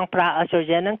ដែលចង់ប្រើ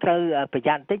estrogen ហ្នឹងត្រូវប្រ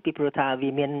យ័ត្នតិចពីព្រោះថាវា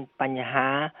មានបញ្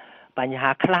ហា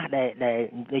ខ្លះដែល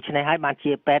ដូច្នេះហើយបាន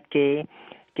ជាពេទ្យគេ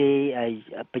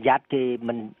ប្រយ័ត្នគេ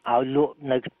មិនឲ្យលក់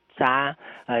នៅផ្សារ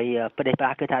ហើយប្រទេសប្រា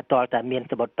ស់គឺថាតើតែមាន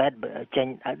សម្បត្តិពេទ្យចេញ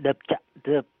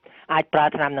អាចប្រើ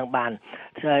ថ្នាំនឹងបាន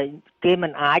គេមិ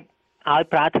នអាចឲ្យ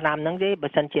ប្រើថ្នាំហ្នឹងទេបើ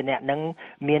សិនជាអ្នកហ្នឹង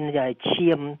មាន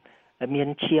ឈា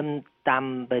មតាម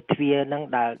ទ្វារហ្នឹង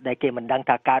ដែលគេមិនដឹង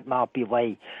ថាកើតមកពីអ្វី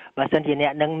បើសិនជាអ្ន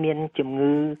កហ្នឹងមានជំ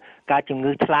ងឺ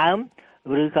ថ្លើម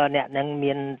ឬក៏អ្នកហ្នឹង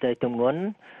មានទម្ងន់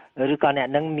ឬក៏អ្នក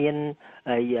នឹងមាន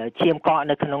ឈាមកក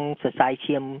នៅក្នុងសរសៃ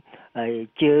ឈាម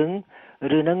ជើង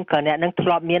ឬនឹងក៏អ្នកនឹងធ្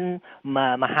លាប់មាន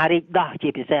មហារីកដោះជា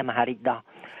ពិសេសមហារីកដោះ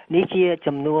នេះជា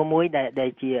ចំនួនមួយដែល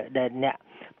អ្នក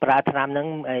ប្រើថ្នាំនឹង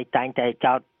តែងតែ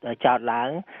ចោតឡើង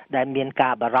ដែលមានកា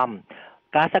របារម្ភ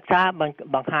ការសិក្សា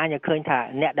បង្ហាញឲ្យឃើញថា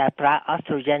អ្នកដែលប្រើ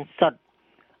estrogen សុទ្ធ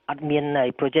អត់មាន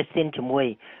progestin ជាមួយ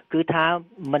គឺថា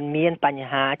มันមានបញ្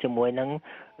ហាជាមួយនឹង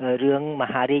រឿងម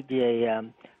ហារីក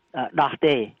ដោះ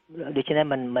ទេដូច្នេះ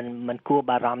มันគួរ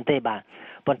បារម្ភទេបាទ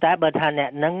ប៉ុន្តែបើថាអ្នក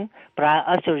នឹងប្រើ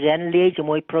estrogen លាយជា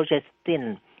មួយ progestin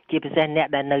ជាពិសេសអ្នក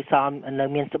ដែលនៅ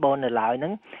មានស្បូននៅឡើយហ្នឹ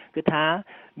ងគឺថា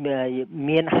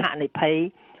មានហានិភ័យ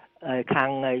ខាង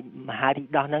មហារីក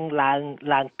ដោះហ្នឹង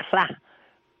ឡើងខ្លះ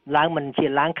ឡើងមិនជា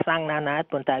ឡើងខ្លាំងណាស់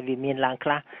ប៉ុន្តែវាមានឡើងខ្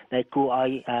លះដែលគួរ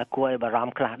ឲ្យបារ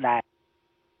ម្ភខ្លះដែរ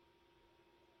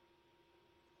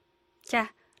ចា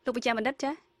លោកបញ្ជាបណ្ឌិត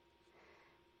ចាឥ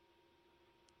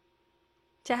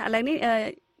ឡូវនេះ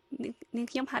នាង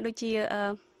ខ្ញុំហាក់ដូចជា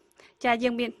ចាយើ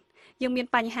ងមាន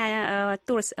បញ្ហា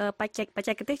ទូរស័ព្ទបច្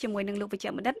ចេកទេសជាមួយនឹងលោកវិជ្ជ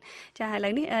បណ្ឌិតចាឥឡូ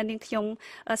វនេះនាងខ្ញុំ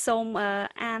សូម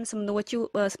អានសំណួរ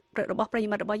របស់ប្រិយ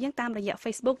មិត្តរបស់យើងតាមរយៈ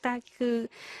Facebook តាគឺ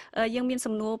យើងមាន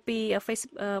សំណួរពី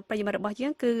Facebook ប្រិយមិត្តរបស់យើ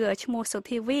ងគឺឈ្មោះសុ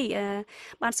ធីវី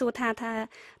បានសួរថា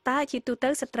តើជាទូទៅ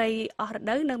ស្ត្រីអស់រ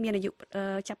ដូវនៅមានអាយុ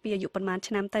ចាប់ពីអាយុប្រមាណ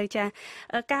ឆ្នាំទៅចា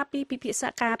ការពីពិភាក្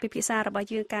សារបស់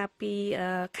យើងកាលពី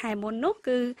ខែមុននោះ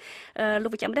គឺលោក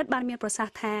វិជ្ជបណ្ឌិតបានមានប្រសាស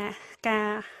ន៍ថាការ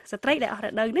ស្ត្រីដែលអស់រ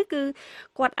ដូវនេះគឺ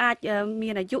គាត់អាចមា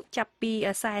នអាយុចាប់ពី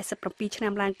47ឆ្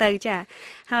នាំឡើងទៅចា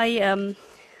ហើយ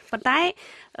ប៉ុន្តែ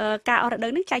ការអស់រដូ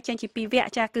វនេះចែកចេញជា2វគ្គ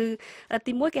ចាគឺ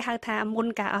ទី1គេហៅថាមុន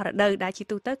ការអស់រដូវដែលជា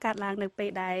ទូទៅកើតឡើងនៅពេល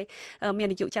ដែលមាន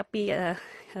អាយុចាប់ពី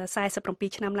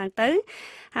47ឆ្នាំឡើងទៅ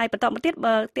ហើយបន្តមកទៀត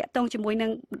បើតាក់ទងជាមួយនឹ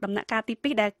ងដំណាក់កាលទី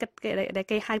2ដែល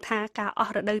គេហៅថាការអ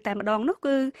ស់រដូវតែម្ដងនោះ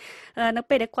គឺនៅ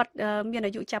ពេលដែលគាត់មាន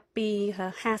អាយុចាប់ពី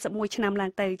51ឆ្នាំឡើ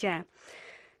ងទៅចា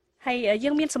ហើយយើ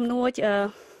ងមានសំណួរ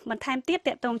បន្ថែមទៀត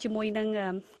តាក់ទងជាមួយនឹង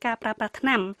ការប្រើប្រាស់ថ្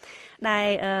នាំដែល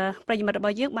ប្រិយមិត្តរប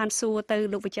ស់យើងបានសួរទៅ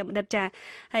លោកវិជ្ជបណ្ឌិតចា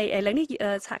ហើយឥឡូវនេះ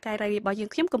សហការីរបស់យើង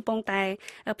ខ្ញុំកំពុងតែ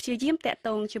ព្យាយាមតាក់ទ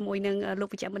ងជាមួយនឹងលោក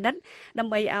វិជ្ជបណ្ឌិតដើ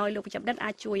ម្បីឲ្យលោកវិជ្ជបណ្ឌិត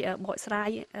អាចជួយបកស្រាយ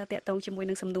តាក់ទងជាមួយ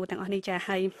នឹងសំណួរទាំងអស់នេះចា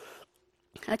ហើយ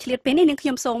ឆ្លៀតពេលនេះនាងខ្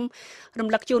ញុំសូមរំ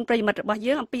លឹកជូនប្រិយមិត្តរបស់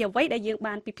យើងអំពីអ្វីដែលយើង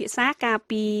បានពិភាក្សាកាល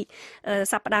ពី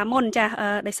សប្តាហ៍មុនចា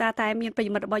ដោយសារតែមានប្រិយ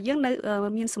មិត្តរបស់យើងនៅ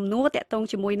មានសំណួរតាក់ទង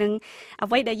ជាមួយនឹងអ្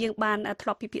វីដែលយើងបានធ្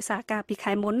លាប់ពិភាក្សាកាលពី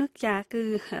ខែមុនចាគឺ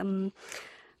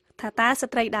ថាតើស្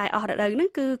ត្រីដែលអស់រដូវនេះ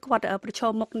គឺគាត់ប្រឈ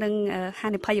មមុខនឹងហា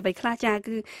និភ័យអ្វីខ្លះចា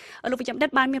គឺលោកវិជ្ជបណ្ឌិត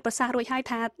បានមានប្រសាសន៍រួចហើយ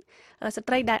ថាស្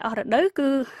ត្រីដែលអស់រដូវគឺ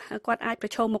គាត់អាចប្រ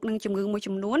ឈមមុខនឹងជំងឺមួយ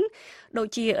ចំនួនដូច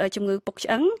ជាជំងឺពុក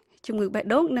ឆ្អឹងជំងឺបេះ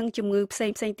ដូងនិងជំងឺផ្សេ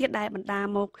ងទៀតដែលបណ្ដាល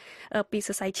មកពីស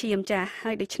រសៃឈាមចា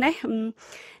ហើយដូច្នេះ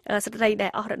ស្ត្រីដែ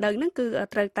លអស់រដូវហ្នឹងគឺ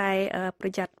ត្រូវតែប្រ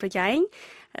យ័ត្នប្រយែង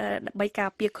ដើម្បីការ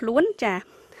ពារខ្លួនចា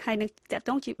ហើយនឹងតកត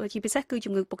ងជាពិសេសគឺ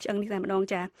ជំងឺពុកឆ្អឹងនេះតែម្ដង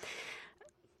ចា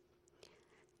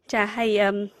ហើយ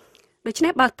ដូច្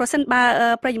នេះបើប្រសិនបើ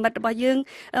ប្រិយមិត្តរបស់យើង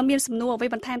មានសំណួរអ្វី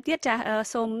បន្ថែមទៀតចា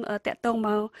សូមតាក់ទងម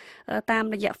កតាម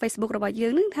រយៈ Facebook របស់យើ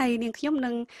ងនឹងហើយនាងខ្ញុំនឹ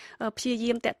ងព្យា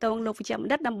យាមតាក់ទងលោកវិជ្ជប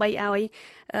ណ្ឌិតដើម្បីឲ្យ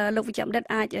លោកវិជ្ជបណ្ឌិត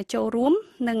អាចចូលរួម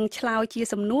និងឆ្លើយជា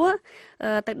សំណួរ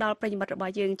ទៅដល់ប្រិយមិត្តរប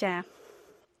ស់យើង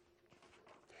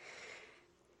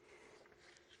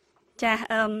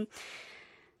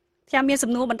ចាមាន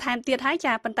សំណួរបន្ថែមទៀតហើយ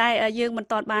ចាប៉ុន្តែយើងមិន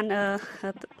ទាន់បាន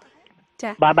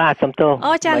បាទសំទោស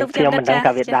ចាលោកខ្ញុំមិនដឹង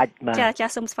ថាវាដាច់បាទចា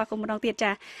សូមស្វាគមន៍ម្ដងទៀត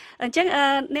ចាអញ្ចឹង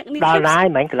អ្នកដល់ហើយ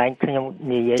មិញកន្លែងខ្ញុំ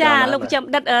និយាយចាលោកខ្ញុំ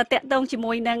ដិតតាក់ទងជា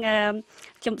មួយនឹង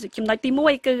ចំណុចទី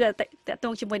1គឺតកត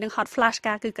ងជាមួយនឹង hot flash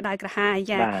ការគឺក្តៅក្រហាយ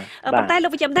ចាប៉ុន្តែលោ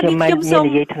កវិជ្ជបណ្ឌិតនេះខ្ញុំសូម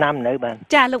និយាយថ្នាំនៅបាទ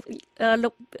ចាលោក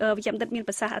វិជ្ជបណ្ឌិតមាន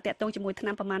ប្រសាសន៍តកតងជាមួយថ្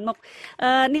នាំប្រមាណមុខ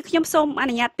នេះខ្ញុំសូមអ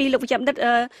នុញ្ញាតពីលោកវិជ្ជបណ្ឌិត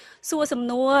សួរសំ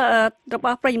ណួររប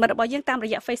ស់ប្រិយមិត្តរបស់យើងតាមរ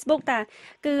យៈ Facebook តា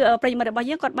គឺប្រិយមិត្តរបស់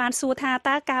យើងគាត់បានសួរថា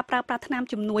តើការប្រើប្រាស់ថ្នាំ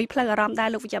ជំនួយផ្លូវអារម្មណ៍ដែល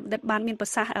លោកវិជ្ជបណ្ឌិតបានមានប្រ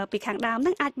សាសន៍ពីខាងដើម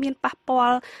នឹងអាចមានប៉ះពា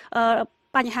ល់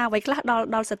បញ្ហាអ្វីខ្លះ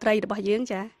ដល់ស្ត្រីរបស់យើង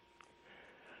ចា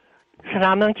ថ្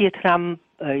នាំនឹងជាថ្នាំ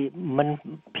មិន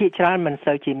ភាគច្រើនមិន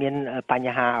សូវជាមានប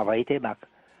ញ្ហាអ្វីទេបាទ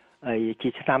ជា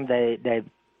ថ្នាំ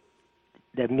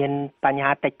ដែលមានបញ្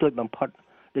ហាតិចតួចបំផុត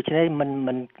ដូច្នេះ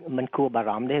មិនគួរបា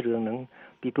រម្ភទេរឿងហ្នឹង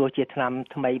ពីព្រោះជាថ្នាំ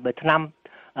ថ្មីបើថ្នាំ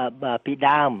ពី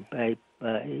ដើម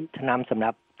ថ្នាំសម្រា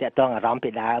ប់តាក់ទងអារម្មណ៍ពី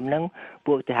ដើមហ្នឹង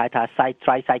ពួកគេហៅថា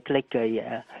tricyclic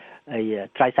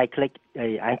tricyclic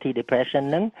anti depression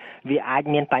ហ្នឹងវាអាច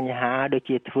មានបញ្ហាដូច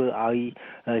ជាធ្វើឲ្យ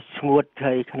ស្ងួត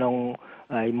ហើយក្នុង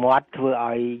មាត់ធ្វើ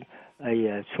ឲ្យ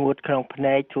ស្ងួតក្នុងភ្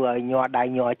នែកធ្វើឲ្យញ័រដៃ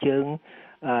ញ័រជើង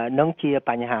នឹងជា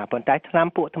បញ្ហាប៉ុន្តែថ្នាំ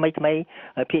ពួកថ្មី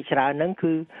ភាគច្រើនហ្នឹង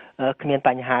គឺគ្មានប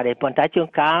ញ្ហាទេប៉ុន្តែជួន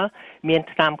កាលមាន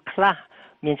ថ្នាំខ្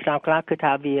លះគឺ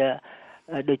ថាវា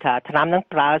ដូចថាថ្នាំហ្នឹង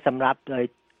ប្រើសម្រាប់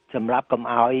កុំ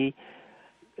ឲ្យ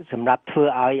សម្រាប់ធ្វើ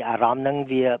ឲ្យអារម្មណ៍ហ្នឹង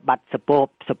វាបាត់ស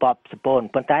ពូន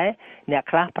ប៉ុន្តែអ្នក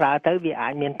ខ្លះប្រើទៅវាអា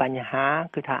ចមានបញ្ហា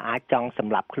គឺថាអាចចង់ស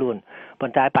ម្លាប់ខ្លួនប៉ុ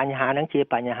ន្តែបញ្ហាហ្នឹងជា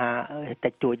បញ្ហាតិ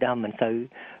ចតួចដែរមិនសូវ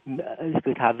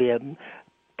គឺថាវា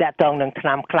តាក់ទងនឹងថ្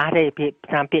នាំខ្លះទេ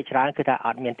ថ្នាំភាគច្រើនគឺថាអ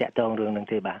ត់មានតាក់ទងរឿងហ្នឹង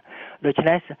ទេបាទដូច្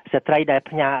នេះស្ត្រីដែល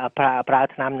ប្រើ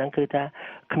ថ្នាំហ្នឹងគឺថា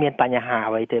គ្មានបញ្ហា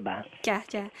អ្វីទេបាទចា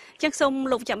អញ្ចឹងសូម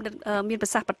លោកចាំមានប្រ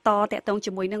សាសន៍បន្តតាក់ទង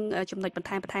ជាមួយនឹងចំណុចបន្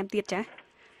ថែមទៀតចា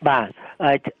បាទ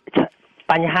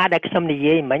បញ្ហាដែលខ្ញុំនិ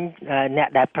យាយមិញអ្នក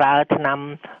ដែលប្រើថ្នាំ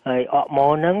អរម៉ូ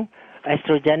នហ្នឹង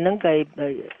estrogen ហ្នឹងគេ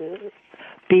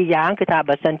ពីរយ៉ាងគឺថា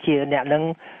បើសិនជាអ្នកហ្នឹង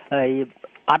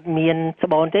អត់មានស្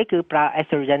បូនទេគឺប្រើ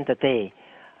estrogen ទៅ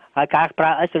ហើយការប្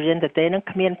រើ estrogen ទៅហ្នឹង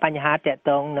គ្មានបញ្ហាតាក់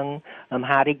ទងនឹងម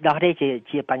ហារីកដោះទេ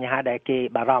ជាបញ្ហាដែលគេ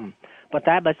បារម្ភប៉ុន្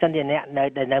តែបើសិនជាអ្នក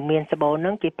នៅមានស្បូនហ្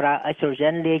នឹងគេប្រើ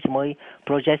estrogen លាយជាមួយ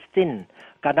progestin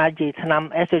កាលណាជាថ្នាំ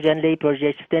estrogen លាយ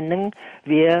progestin ហ្នឹង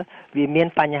វាមាន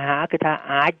បញ្ហាគឺថា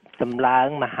អាចសម្លើង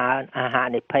អាហារ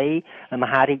និភ័យម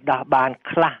ហារីកដោះបាន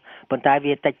ខ្លះប៉ុន្តែ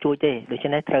វាតិចតួចទេដូច្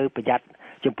នេះត្រូវប្រយ័ត្ន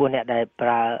ចំពោះអ្នកដែលប្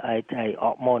រើអ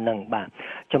រម៉ូនហ្នឹងបាទ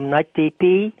ចំណុចទី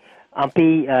2អំពី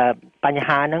បញ្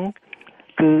ហាហ្នឹង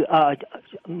គឺ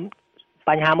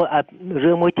បញ្ហាមួយ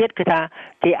រឿងមួយទៀតគឺថា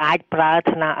គេអាចប្រើ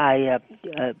ថ្នាំ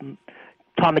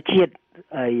ធម្មជាតិ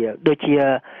ដូចជា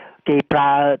គេប្រើ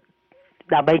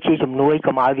ដើម្បីជាជំនួយ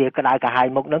កុំឲ្យវាក្តៅក្រហាយ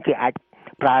មុខហ្នឹងគឺអាច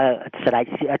ប្រើ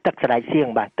ទឹកសណ្តែកសៀង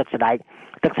បាទទឹកសណ្តែក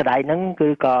ហ្នឹងគឺ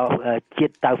ក៏ជា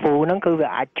តិតៅហ្វូហ្នឹងគឺវា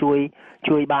អាច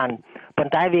ជួយបានប៉ុ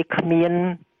ន្តែវាគ្មាន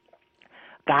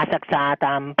ការសិក្សា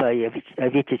តាម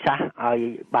វិទ្យាសាស្ត្រឲ្យ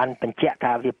បានបញ្ជាក់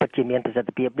ថាវាពិតជាមានប្រសិទ្ធ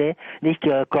ភាពទេនេះ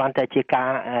គឺគ្រាន់តែជាការ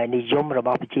និយមរប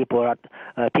ស់ប្រជាពលរដ្ឋ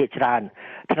ភាគច្រើន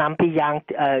ថ្នាំពីរយ៉ាង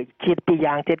ជាតិពីរ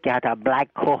យ៉ាងទៀតគេហៅថា black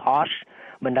cohosh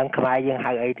មិនដឹងខ្មែរយើង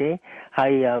ហៅអីទេហើ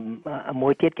យមួ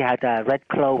យទៀតគេហៅថា red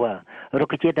clover រុ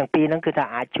ក្ខជាតិទាំងពីរហ្នឹងគឺថា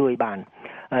អាចជួយបាន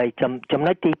ហើយចំ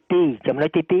ណុចទី2គឺ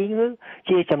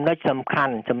ជាចំណុចសំខា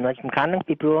ន់ហ្នឹង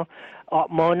ពីព្រោះអរ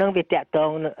ម៉ូនហ្នឹងវាតាក់ទ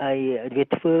ងវា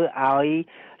ធ្វើឲ្យ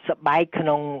ស្បែកក្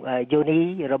នុងយោនី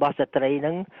របស់ស្ត្រីហ្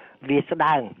នឹងវាស្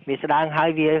ដើងហើយ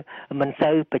វាមិនសូ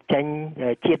វបញ្ចេញ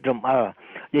ជាតិរំអិល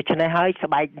ដូច្នេះហើយស្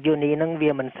បែកយោនីហ្នឹង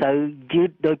វាមិនសូវយឺត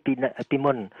ដូចពី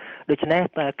មុនដូច្នេះ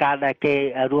កាលដែលគេ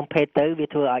រួមភេទទៅវា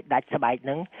ធ្វើឲ្យដាច់ស្បែកហ្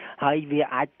នឹងហើយវា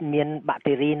អាចមានបាក់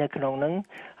តេរីនៅក្នុងហ្នឹង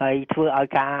ហើយធ្វើឲ្យ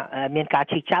មានការ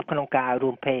ឈឺចាប់ក្នុងការ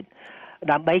រួមភេទ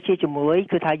ដើម្បីជាជំនួយ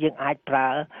គឺថាយើងអាចប្រើ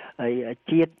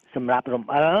ជាតិសម្រាប់រំ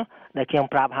អិលដែលខ្ញុំ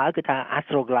ប្រាប់ហើយគឺថា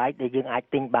Astroglide ដែលយើងអាច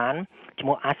ទិញបានឈ្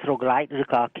មោះ Astroglide ឬ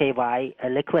ក៏ KY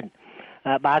liquid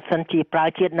បើសិនជាប្រើ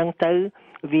ជាតិហ្នឹងទៅ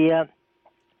វា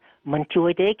មិនជួយ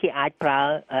ទេគេអាចប្រើ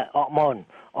អរម៉ូន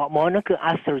ហ្នឹងគឺ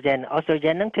estrogen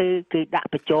ហ្នឹងគឺដាក់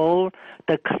បញ្ចូល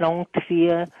ទៅក្នុងទ្វា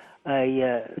រ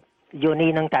យោនី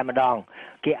ហ្នឹងតែម្ដង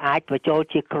គេអាចបញ្ចូល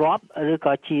ជាគ្រាប់ឬ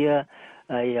ក៏ជា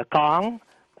កង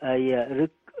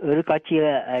ឬក៏ជា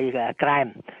ក្រែម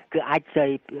គឺអាច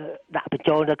ដាក់បញ្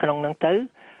ចូលទៅក្នុងហ្នឹងទៅ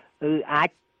គឺអាច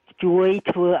ជួយ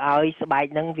ធ្វើឲ្យស្បែក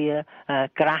ហ្នឹងវា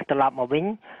ក្រាស់ត្រឡប់មកវិញ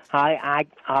ហើយអាច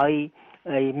ឲ្យ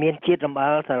មានជាតិរំអិ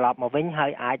លត្រឡប់មកវិញហើ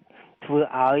យអាចធ្វើ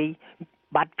ឲ្យ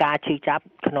បាត់ការឈឺចាប់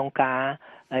ក្នុងការ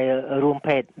រួម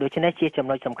ភេទដូច្នេះជាចំ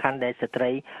ណុចសំខាន់ដែលស្ត្រី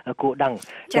គួរដឹង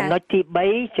ចំណុចទី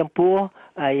3ចំពោះ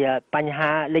បញ្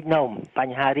ហាលេចនោមប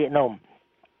ញ្ហារាកនោម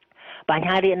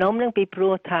នឹងពីព្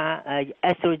រោះថា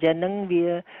estrogen នឹង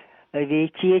វា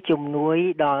ជាជំនួយ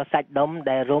ដល់សាច់ដុំ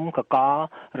ដែលរុំកក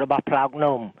របស់ផ្លោក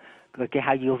នោម គេ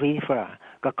ហៅ UV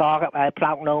កកផ្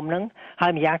លោកនោមហ្នឹងហើ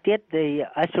យម្យ៉ាងទៀត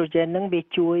estrogen ហ្នឹងវា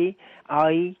ជួយ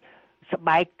ឲ្យស្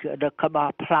បែករប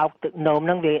ស់ផ្លោកនោមហ្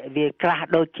នឹងវាក្រាស់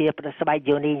ដូចជាស្បែក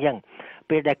យូនីអញ្ចឹង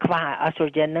ពេលដែលខ្វះ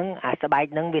estrogen ហ្នឹងអាស្បែក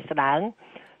ហ្នឹងវាស្ដើង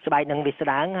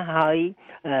ហើយ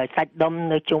សាច់ដុំ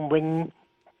នៅជុំវិញ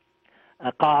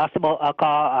ក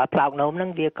ផ្លោកនោមហ្នឹង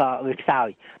វាខ្សោយ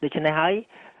ដូច្នេះហើយ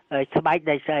ស្បែក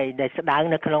ដែលស្ដើង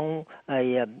នៅក្នុង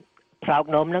ផ្លោក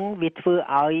នោមហ្នឹងវាធ្វើ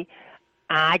ឲ្យ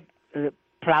អាច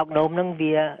ផ្លោកនោមហ្នឹង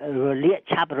វា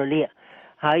ឆាប់រលាក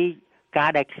ហើយការ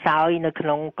ដែលខ្សោយនៅក្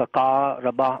នុងកករ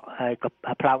បស់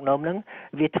ផ្លោកនោមហ្នឹង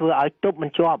វាធ្វើឲ្យទប់មិ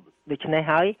នជាប់ដូច្នេះ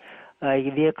ហើយ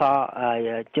វាក៏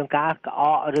ជាងការក្អ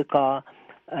កឬក៏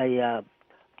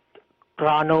ក្រ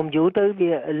នោមយូរទៅ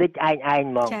វាលិចឯង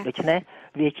ហ្មងដូច្នេះ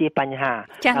វាជាបញ្ហា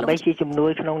ដើម្បីជាជំនួ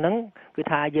យក្នុងហ្នឹងគឺ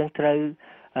ថាយើងត្រូវ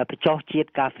បញ្ចុះជាតិ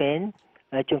កាហ្វេន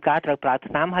ជួនកាលត្រូវប្រើ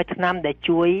ថ្នាំហើយថ្នាំដែល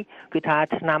ជួយគឺថា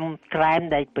ថ្នាំក្រែម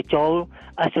ដែលបញ្ចូល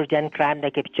estrogen ក្រែមដែ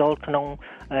លគេបញ្ចូលក្នុង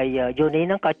យូនី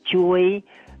ហ្នឹងក៏ជួយ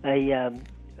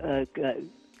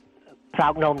ផ្លោ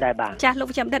កនោមដែរបាទចាស់លោក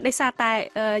វិជ្ជបណ្ឌិតដោយសារតែ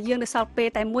យើងនៅសល់ពេល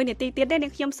តែ1នាទីទៀតទេនា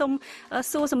ងខ្ញុំសូម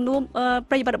សួរសំណួរ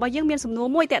ប្រិយមិត្តរបស់យើងមានសំណួរ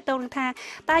មួយតាក់ទងនឹងថា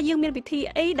តើយើងមានវិធី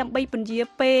អីដើម្បីពន្យា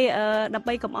ពេលដើម្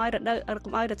បីកុំឲ្យ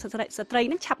ស្ត្រី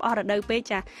នឹងឆាប់អស់រដូវពេក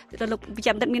ចាលោកវិជ្ជ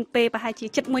បណ្ឌិតមានពេលប្រហែលជា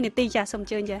7-1នាទីចាសូមអ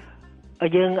ញ្ជើញចា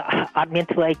យើងអត់មាន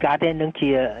ធ្វើអីកើតទេនឹង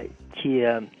ជា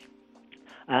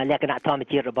លក្ខណៈធម្ម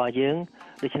ជាតិរបស់យើង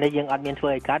ដូច្នេះយើងអត់មានធ្វើ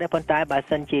អីកើតទេប៉ុន្តែបើ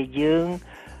សិនជាយើង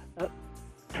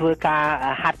ធ្វើការ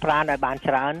ហាត់ប្រាណឲ្យបាន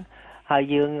ច្រើនហើយ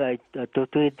យើងទ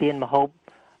ទួលទានម្ហូប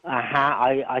អាហារ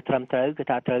ឲ្យត្រឹមត្រូវគឺ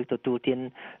ថាត្រូវទទួលទាន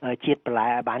ជាតិបន្លែ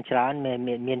ឲ្យបានច្រើន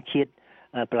មានជាតិ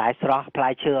បន្លែស្រស់ផ្លែ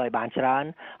ឈើឲ្យបានច្រើន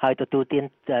ហើយទទួលទាន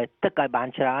ទឹកឲ្យបាន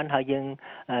ច្រើនហើយយើង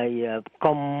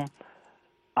កុំ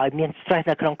ឲ្យមាន stress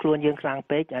នៅក្នុងខ្លួនយើងខ្លាំង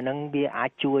ពេកអាហ្នឹងវាអា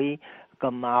ចជួយ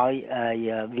កុំឲ្យ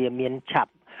វាមានឆា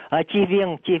ប់ជៀស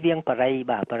វាងបរិយ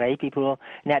បាទបរិយពីព្រោះ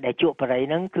អ្នកដែលជក់បរិយ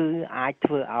ហ្នឹងគឺអាច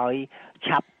ធ្វើឲ្យ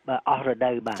ឆាប់អស់រ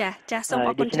ដូវបាទចាសូម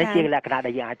អរគុណច្រើនជាលក្ខណៈ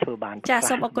ដែលយើងអាចធ្វើបានចា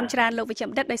សូមអរគុណច្រើនលោកវិជ្ជប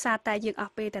ណ្ឌិតដោយសារតែយើងអ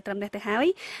ស់ពេលតែត្រឹមនេះទៅហើយ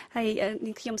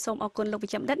ខ្ញុំសូមអរគុណលោកវិ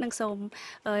ជ្ជបណ្ឌិតនិងសូម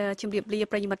ជម្រាបលា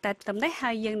ប្រិយមិត្តតែត្រឹមនេះ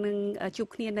ហើយយើងនឹងជួប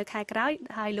គ្នានៅខែក្រោយ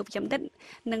ហើយលោកវិជ្ជបណ្ឌិត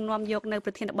នឹងនាំយកនៅប្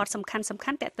រធានបទសំខា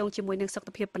ន់តាក់ទងជាមួយនឹងសុខ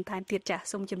ភាពបន្ថែមទៀតចា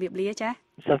សូមជម្រាបលាចា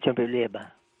សូមជម្រាបលាបា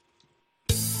ទ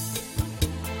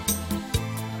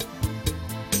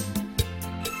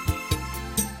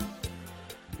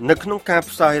នៅក្នុងការ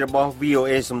ផ្សាយរបស់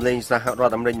VOA សម្លេងសហរ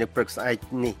ដ្ឋអាមេរិកនៅព្រឹកស្អែក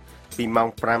នេះពីម៉ោង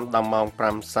5ដល់ម៉ោង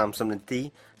5:30នាទី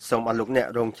សូមអរលោកអ្នក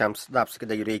រងចាំស្ដាប់សេចក្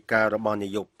តីរាយការណ៍របស់នា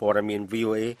យកព័ត៌មាន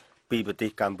VOA ពីប្រទេស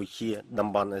កម្ពុជាតំ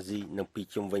បន់អាស៊ីនិងពី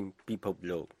ជុំវិញពិភព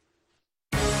លោក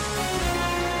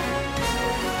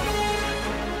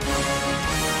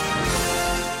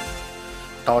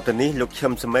តទៅនេះលោកឈឹ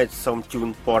មសមេតសូមជូន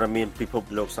ព័ត៌មានពិភព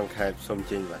លោកសង្ខេបសូម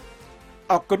ជើញបាទ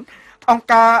អរគុណអង្គ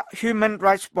ការ Human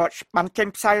Rights Watch បានចេញ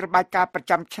ផ្សាយរបាយការណ៍ប្រ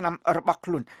ចាំឆ្នាំរបស់ខ្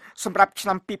លួនសម្រាប់ឆ្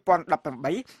នាំ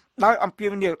2018ដោយអំពា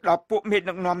វនាវដល់ពួកមេ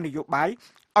ដឹកនាំនយោបាយ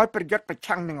ឲ្យប្រយុទ្ធប្រ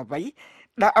ឆាំងនឹងអ្វី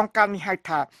ដែលអង្គការនេះហៅ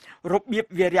ថារបៀប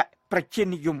វារៈប្រជា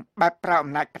និយមបែបប្រើអំ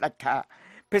ណាចផ្ដាច់ការ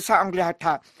ភាសាអង់គ្លេសហៅ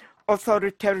ថា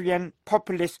authoritarian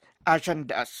populist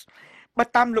agendas បើ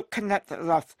តាមលោក Kenneth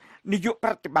Roth នាយកប្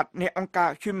រតិបត្តិនៃអង្គការ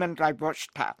Human Rights Watch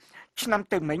ថាឆ្នាំ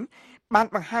ទៅមិញបាន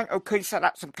បង្ហាញឲ្យឃើញសា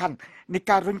រៈសំខាន់នៃ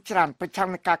ការរុញច្រានប្រឆាំង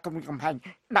នឹងការគំរាមកំហែង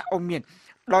ដាក់ឲ្យមាន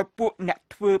ដោយពួកអ្នក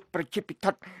ធ្វើប្រជាពិធ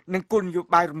និងគោលនយោ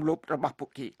បាយរំលោភរបស់ពួក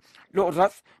គេលោក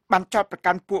Roth បានចោទប្រ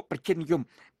កាន់ពួកប្រជានិយម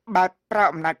បែបប្រើ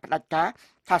អំណាចផ្ដាច់ការ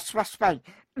ថាស្វាស្វែង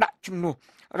ដាក់ជំនួស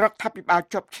រដ្ឋាភិបាល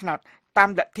ជាប់ឆ្នោតតាម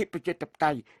លទ្ធិប្រជាធិប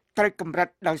តេយ្យត្រូវកម្រិត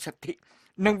ដោយសិទ្ធិ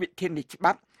និងវិធាននៃច្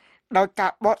បាប់ដោយកា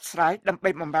របកស្រាយដើម្បី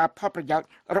បម្រើផលប្រយោជន៍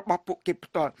របស់ពួកគេ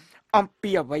ផ្ទាល់អំ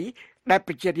ពីអ្វីដែល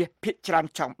ប្រជារាស្ត្រភាគច្រើន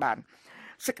ចង់បាន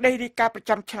សេចក្តីរាយការណ៍ប្រ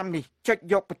ចាំឆ្នាំនេះចុច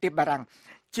យកប្រទេសបារាំង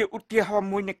ជាឧទាហរណ៍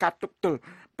មួយនៃការទប់ទល់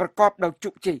ប្រកបដោយជោ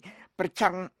គជ័យប្រ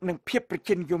ឆាំងនឹងភាពប្រ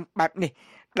ជានិយមបែបនេះ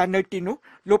ដែលនៅទីនោះ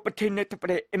លោកប្រធានាធិប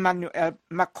តី Emmanuel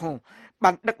Macron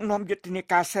បានដឹកនាំយុទ្ធនា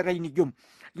ការសេរីនិយម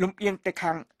លំអៀងទៅ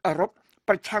ខាងអឺរ៉ុប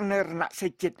ប្រឆាំងនៅរណសិ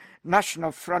រ្សជាតិ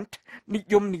National Front និ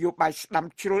យមនយោបាយស្ដាំ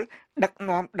ជ្រុលដឹក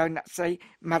នាំដោយអ្នកស្រី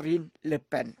Marine Le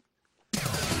Pen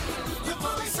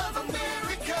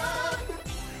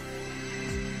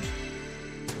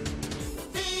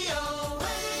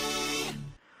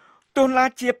ទូនឡា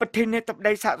ជាប្រធានាធិប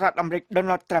តីសហរដ្ឋអាមេរិក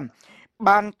Donald Trump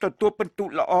បានទទួលពិន្ទុ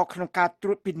ល្អក្នុងការត្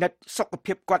រួតពិនិត្យសុខ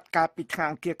ភាពគាត់កាលពីថ្ងៃ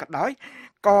អង្គារក៏ដោយ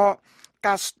ក៏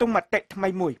ការស្ទង់មតិថ្មី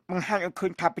មួយបង្ហាញឲ្យឃើ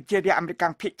ញថាប្រជារាស្ត្រអាមេរិក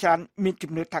ភាគច្រើនមាន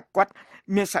ជំនឿថាគាត់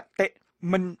មានសតិ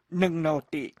មិននឹងណោ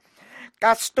ទេ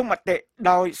ការស្ទង់មតិ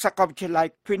ដោយសាកលវិទ្យាល័យ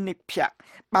Quinnipiac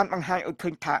បានបង្ហាញឲ្យឃើ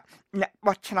ញថាអ្នក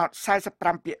បោះឆ្នោត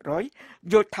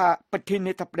 45% យល់ថាប្រធា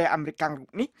នាធិបតីអាមេរិករូប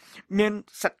នេះមាន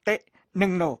សតិនិ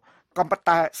ងណូក៏ប៉ុន្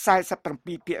តែ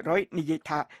 47% និយាយ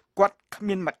ថាគាត់គ្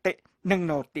មានមតិនិង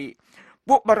ណូទេ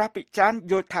ពួកបរិបទចាន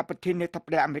យល់ថាប្រធានាធិប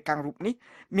តីអាមេរិករូបនេះ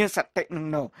មានសតិនិង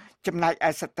ណូចំណែកឯ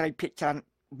ស្ត្រីភាគច្រើន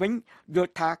វិញយ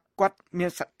ល់ថាគាត់មាន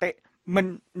សតិមិន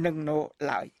នឹងណូ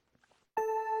ឡើយ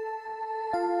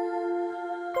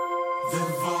The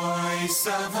Voice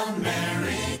of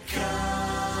America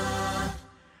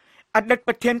អតីត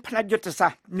ប្រធានផ្នែកយុទ្ធសា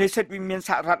ស្ត្រនៃសិទ្ធិវិមានស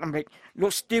ហរដ្ឋអាមេរិកលោ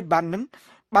ក Steve Bannon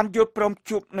បានយល់ព្រម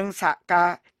ជួបនឹងសហការ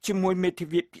ជាមួយមេធា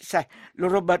វីពិសេសលោក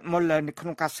Robert Mueller នៅក្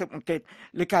នុងការស៊ើបអង្កេត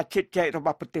លើការជិតចែករប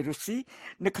ស់ប្រទេសរុស្ស៊ី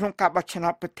នៅក្នុងការបោះឆ្នោ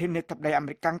តប្រធានាធិបតីអាមេ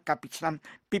រិកកាលពីឆ្នាំ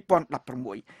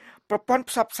2016ប្រព័ន្ធ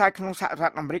ផ្សព្វផ្សាយក្នុងសហរ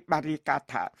ដ្ឋអាមេរិកបានរាយការណ៍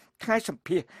ថាថ្ងៃសម្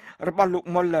ភាសរបស់លោក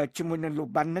Mueller ជាមួយនឹងលោក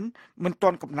Bannon មិនទា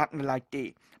ន់កំណត់នៅឡើយទេ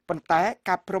ប៉ុន្តែ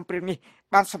ការព្រមព្រៀងនេះ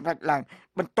បានសម្រេចឡើង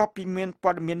បន្ទាប់ពីមានព័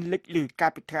ត៌មានលេចឮកា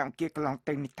លពីថ្ងៃអង្គារកន្លង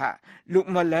ទៅនេះថាលោក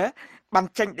Mueller បាន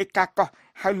ចេញដីកាកោះ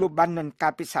ហៅលោក Bannon កា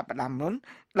លពីសប្តាហ៍មុន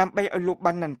ដើម្បីឲ្យលោក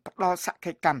Bannon ផ្ដល់សក្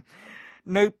ខីកម្ម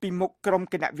នៅពីមុខក្រុម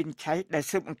គណៈវិនិច្ឆ័យដែល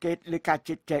ស៊ើបអង្កេតលើការ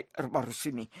ជិតចែករបស់រុស្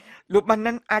ស៊ីនេះលោក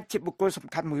Bannon អាចជាបុគ្គលសំ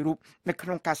ខាន់មួយរូបនៅក្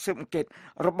នុងការស៊ើបអង្កេត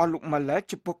របស់លោក Mueller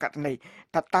ចំពោះករណី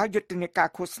ថាតើយុទ្ធនាការ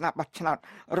ឃោសនាបោះឆ្នោត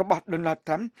របស់ Donald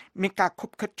Trump មានការខុប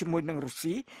ខិតជាមួយនឹងរុស្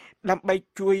ស៊ីដើម្បី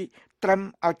ជួយត្រឹម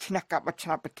ឲ្យឈ្នះការបោះឆ្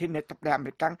នោតប្រធានាធិបតីអាមេ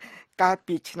រិកកាល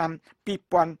ពីឆ្នាំ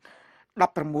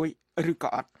2016ឬក៏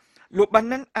អត់លោក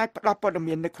Bannon អាចផ្ដល់ព័ត៌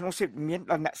មាននៅក្នុងសិទ្ធិវិមាន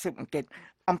ដល់អ្នកស៊ើបអង្កេត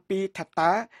អំពីថា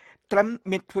តើត្រឹម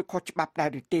មានធ្វើខុសច្បាប់ដែរ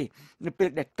ឬទេនៅពេល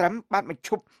ដែលត្រឹមបានបញ្ឈ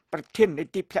ប់ប្រធាននៃ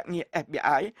ទីភ្នាក់ងារ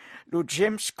FBI លោក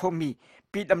James Comey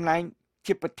ពីតំណែង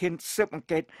ជាប្រធានស៊ើបអង្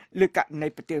កេតលើករណី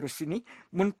ប្រទេសរុស្ស៊ីនេះ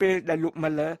មុនពេលដែលលោក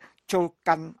Mueller ចូល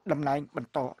កាន់តំណែងបន្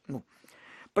តនោះ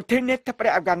ប្រធានាធិបតី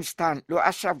អាហ្វហ្គានីស្ថានលោក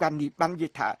Ashraf Ghani បាននិយា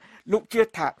យថាលោកជឿ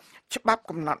ថាច្បាប់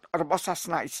កំណត់របស់សាស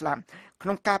នាអ៊ីស្លាមក្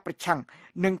នុងការប្រឆាំង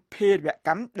នឹងភេរវក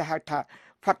ម្មដែលហៅថា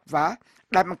Fatwa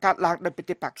ដែលបង្កើតឡើងដោយប្រ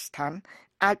ទេសប៉ាគីស្ថាន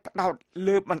អាចផ្ដោត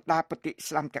លើបណ្ដាប្រទេសអ៊ី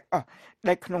ស្លាមទាំងអស់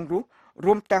ដែលក្នុងនោះ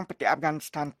រួមទាំងប្រទេសអាហ្វហ្គានី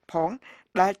ស្ថានផង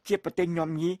ដែលជាប្រទេសញោម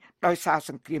ញីដោយសារ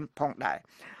សង្គ្រាមផងដែរ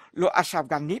លោក Ashraf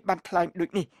Ghani បានថ្លែងដូច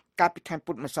នេះកាលពីថ្ងៃ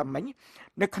ពុធម្សិលមិញ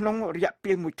នៅក្នុងរយៈ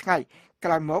ពេលមួយថ្ងៃក្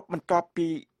រោយមកបន្ទាប់ពី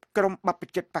ក្រុមបព្វ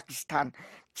ជិតប៉ាគីស្ថាន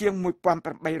ជាង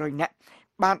 1800 នាក់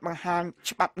បានបង្ហាញ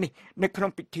ច្បាប់នេះនៅក្នុង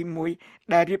ពិធីមួយ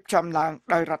ដែលរៀបចំឡើង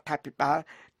ដោយរដ្ឋាភិបាល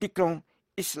ទីក្រុង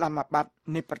អ៊ីស្លាមាបាត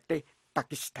នៃប្រទេសប៉ា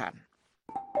គីស្ថាន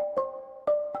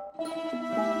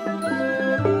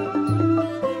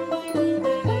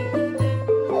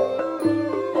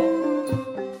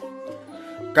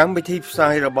កម្មវិធីផ្សា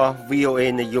យរបស់ VOA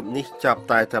នៅយប់នេះចាប់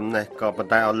តែត្រឹមនេះក៏ប៉ុន្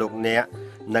តែឲ្យលោកអ្នក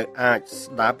នៅអាច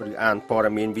ស្ដាប់ឬអានព័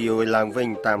ត៌មាន VOA ឡើងវិញ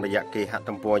តាមរយៈគេហ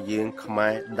ទំព័រយើង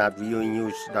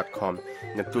khmer.voanews.com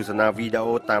និងទស្សនាវីដេ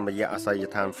អូតាមរយៈអាសយ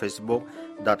ដ្ឋាន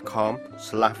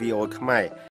facebook.com/VOA Khmer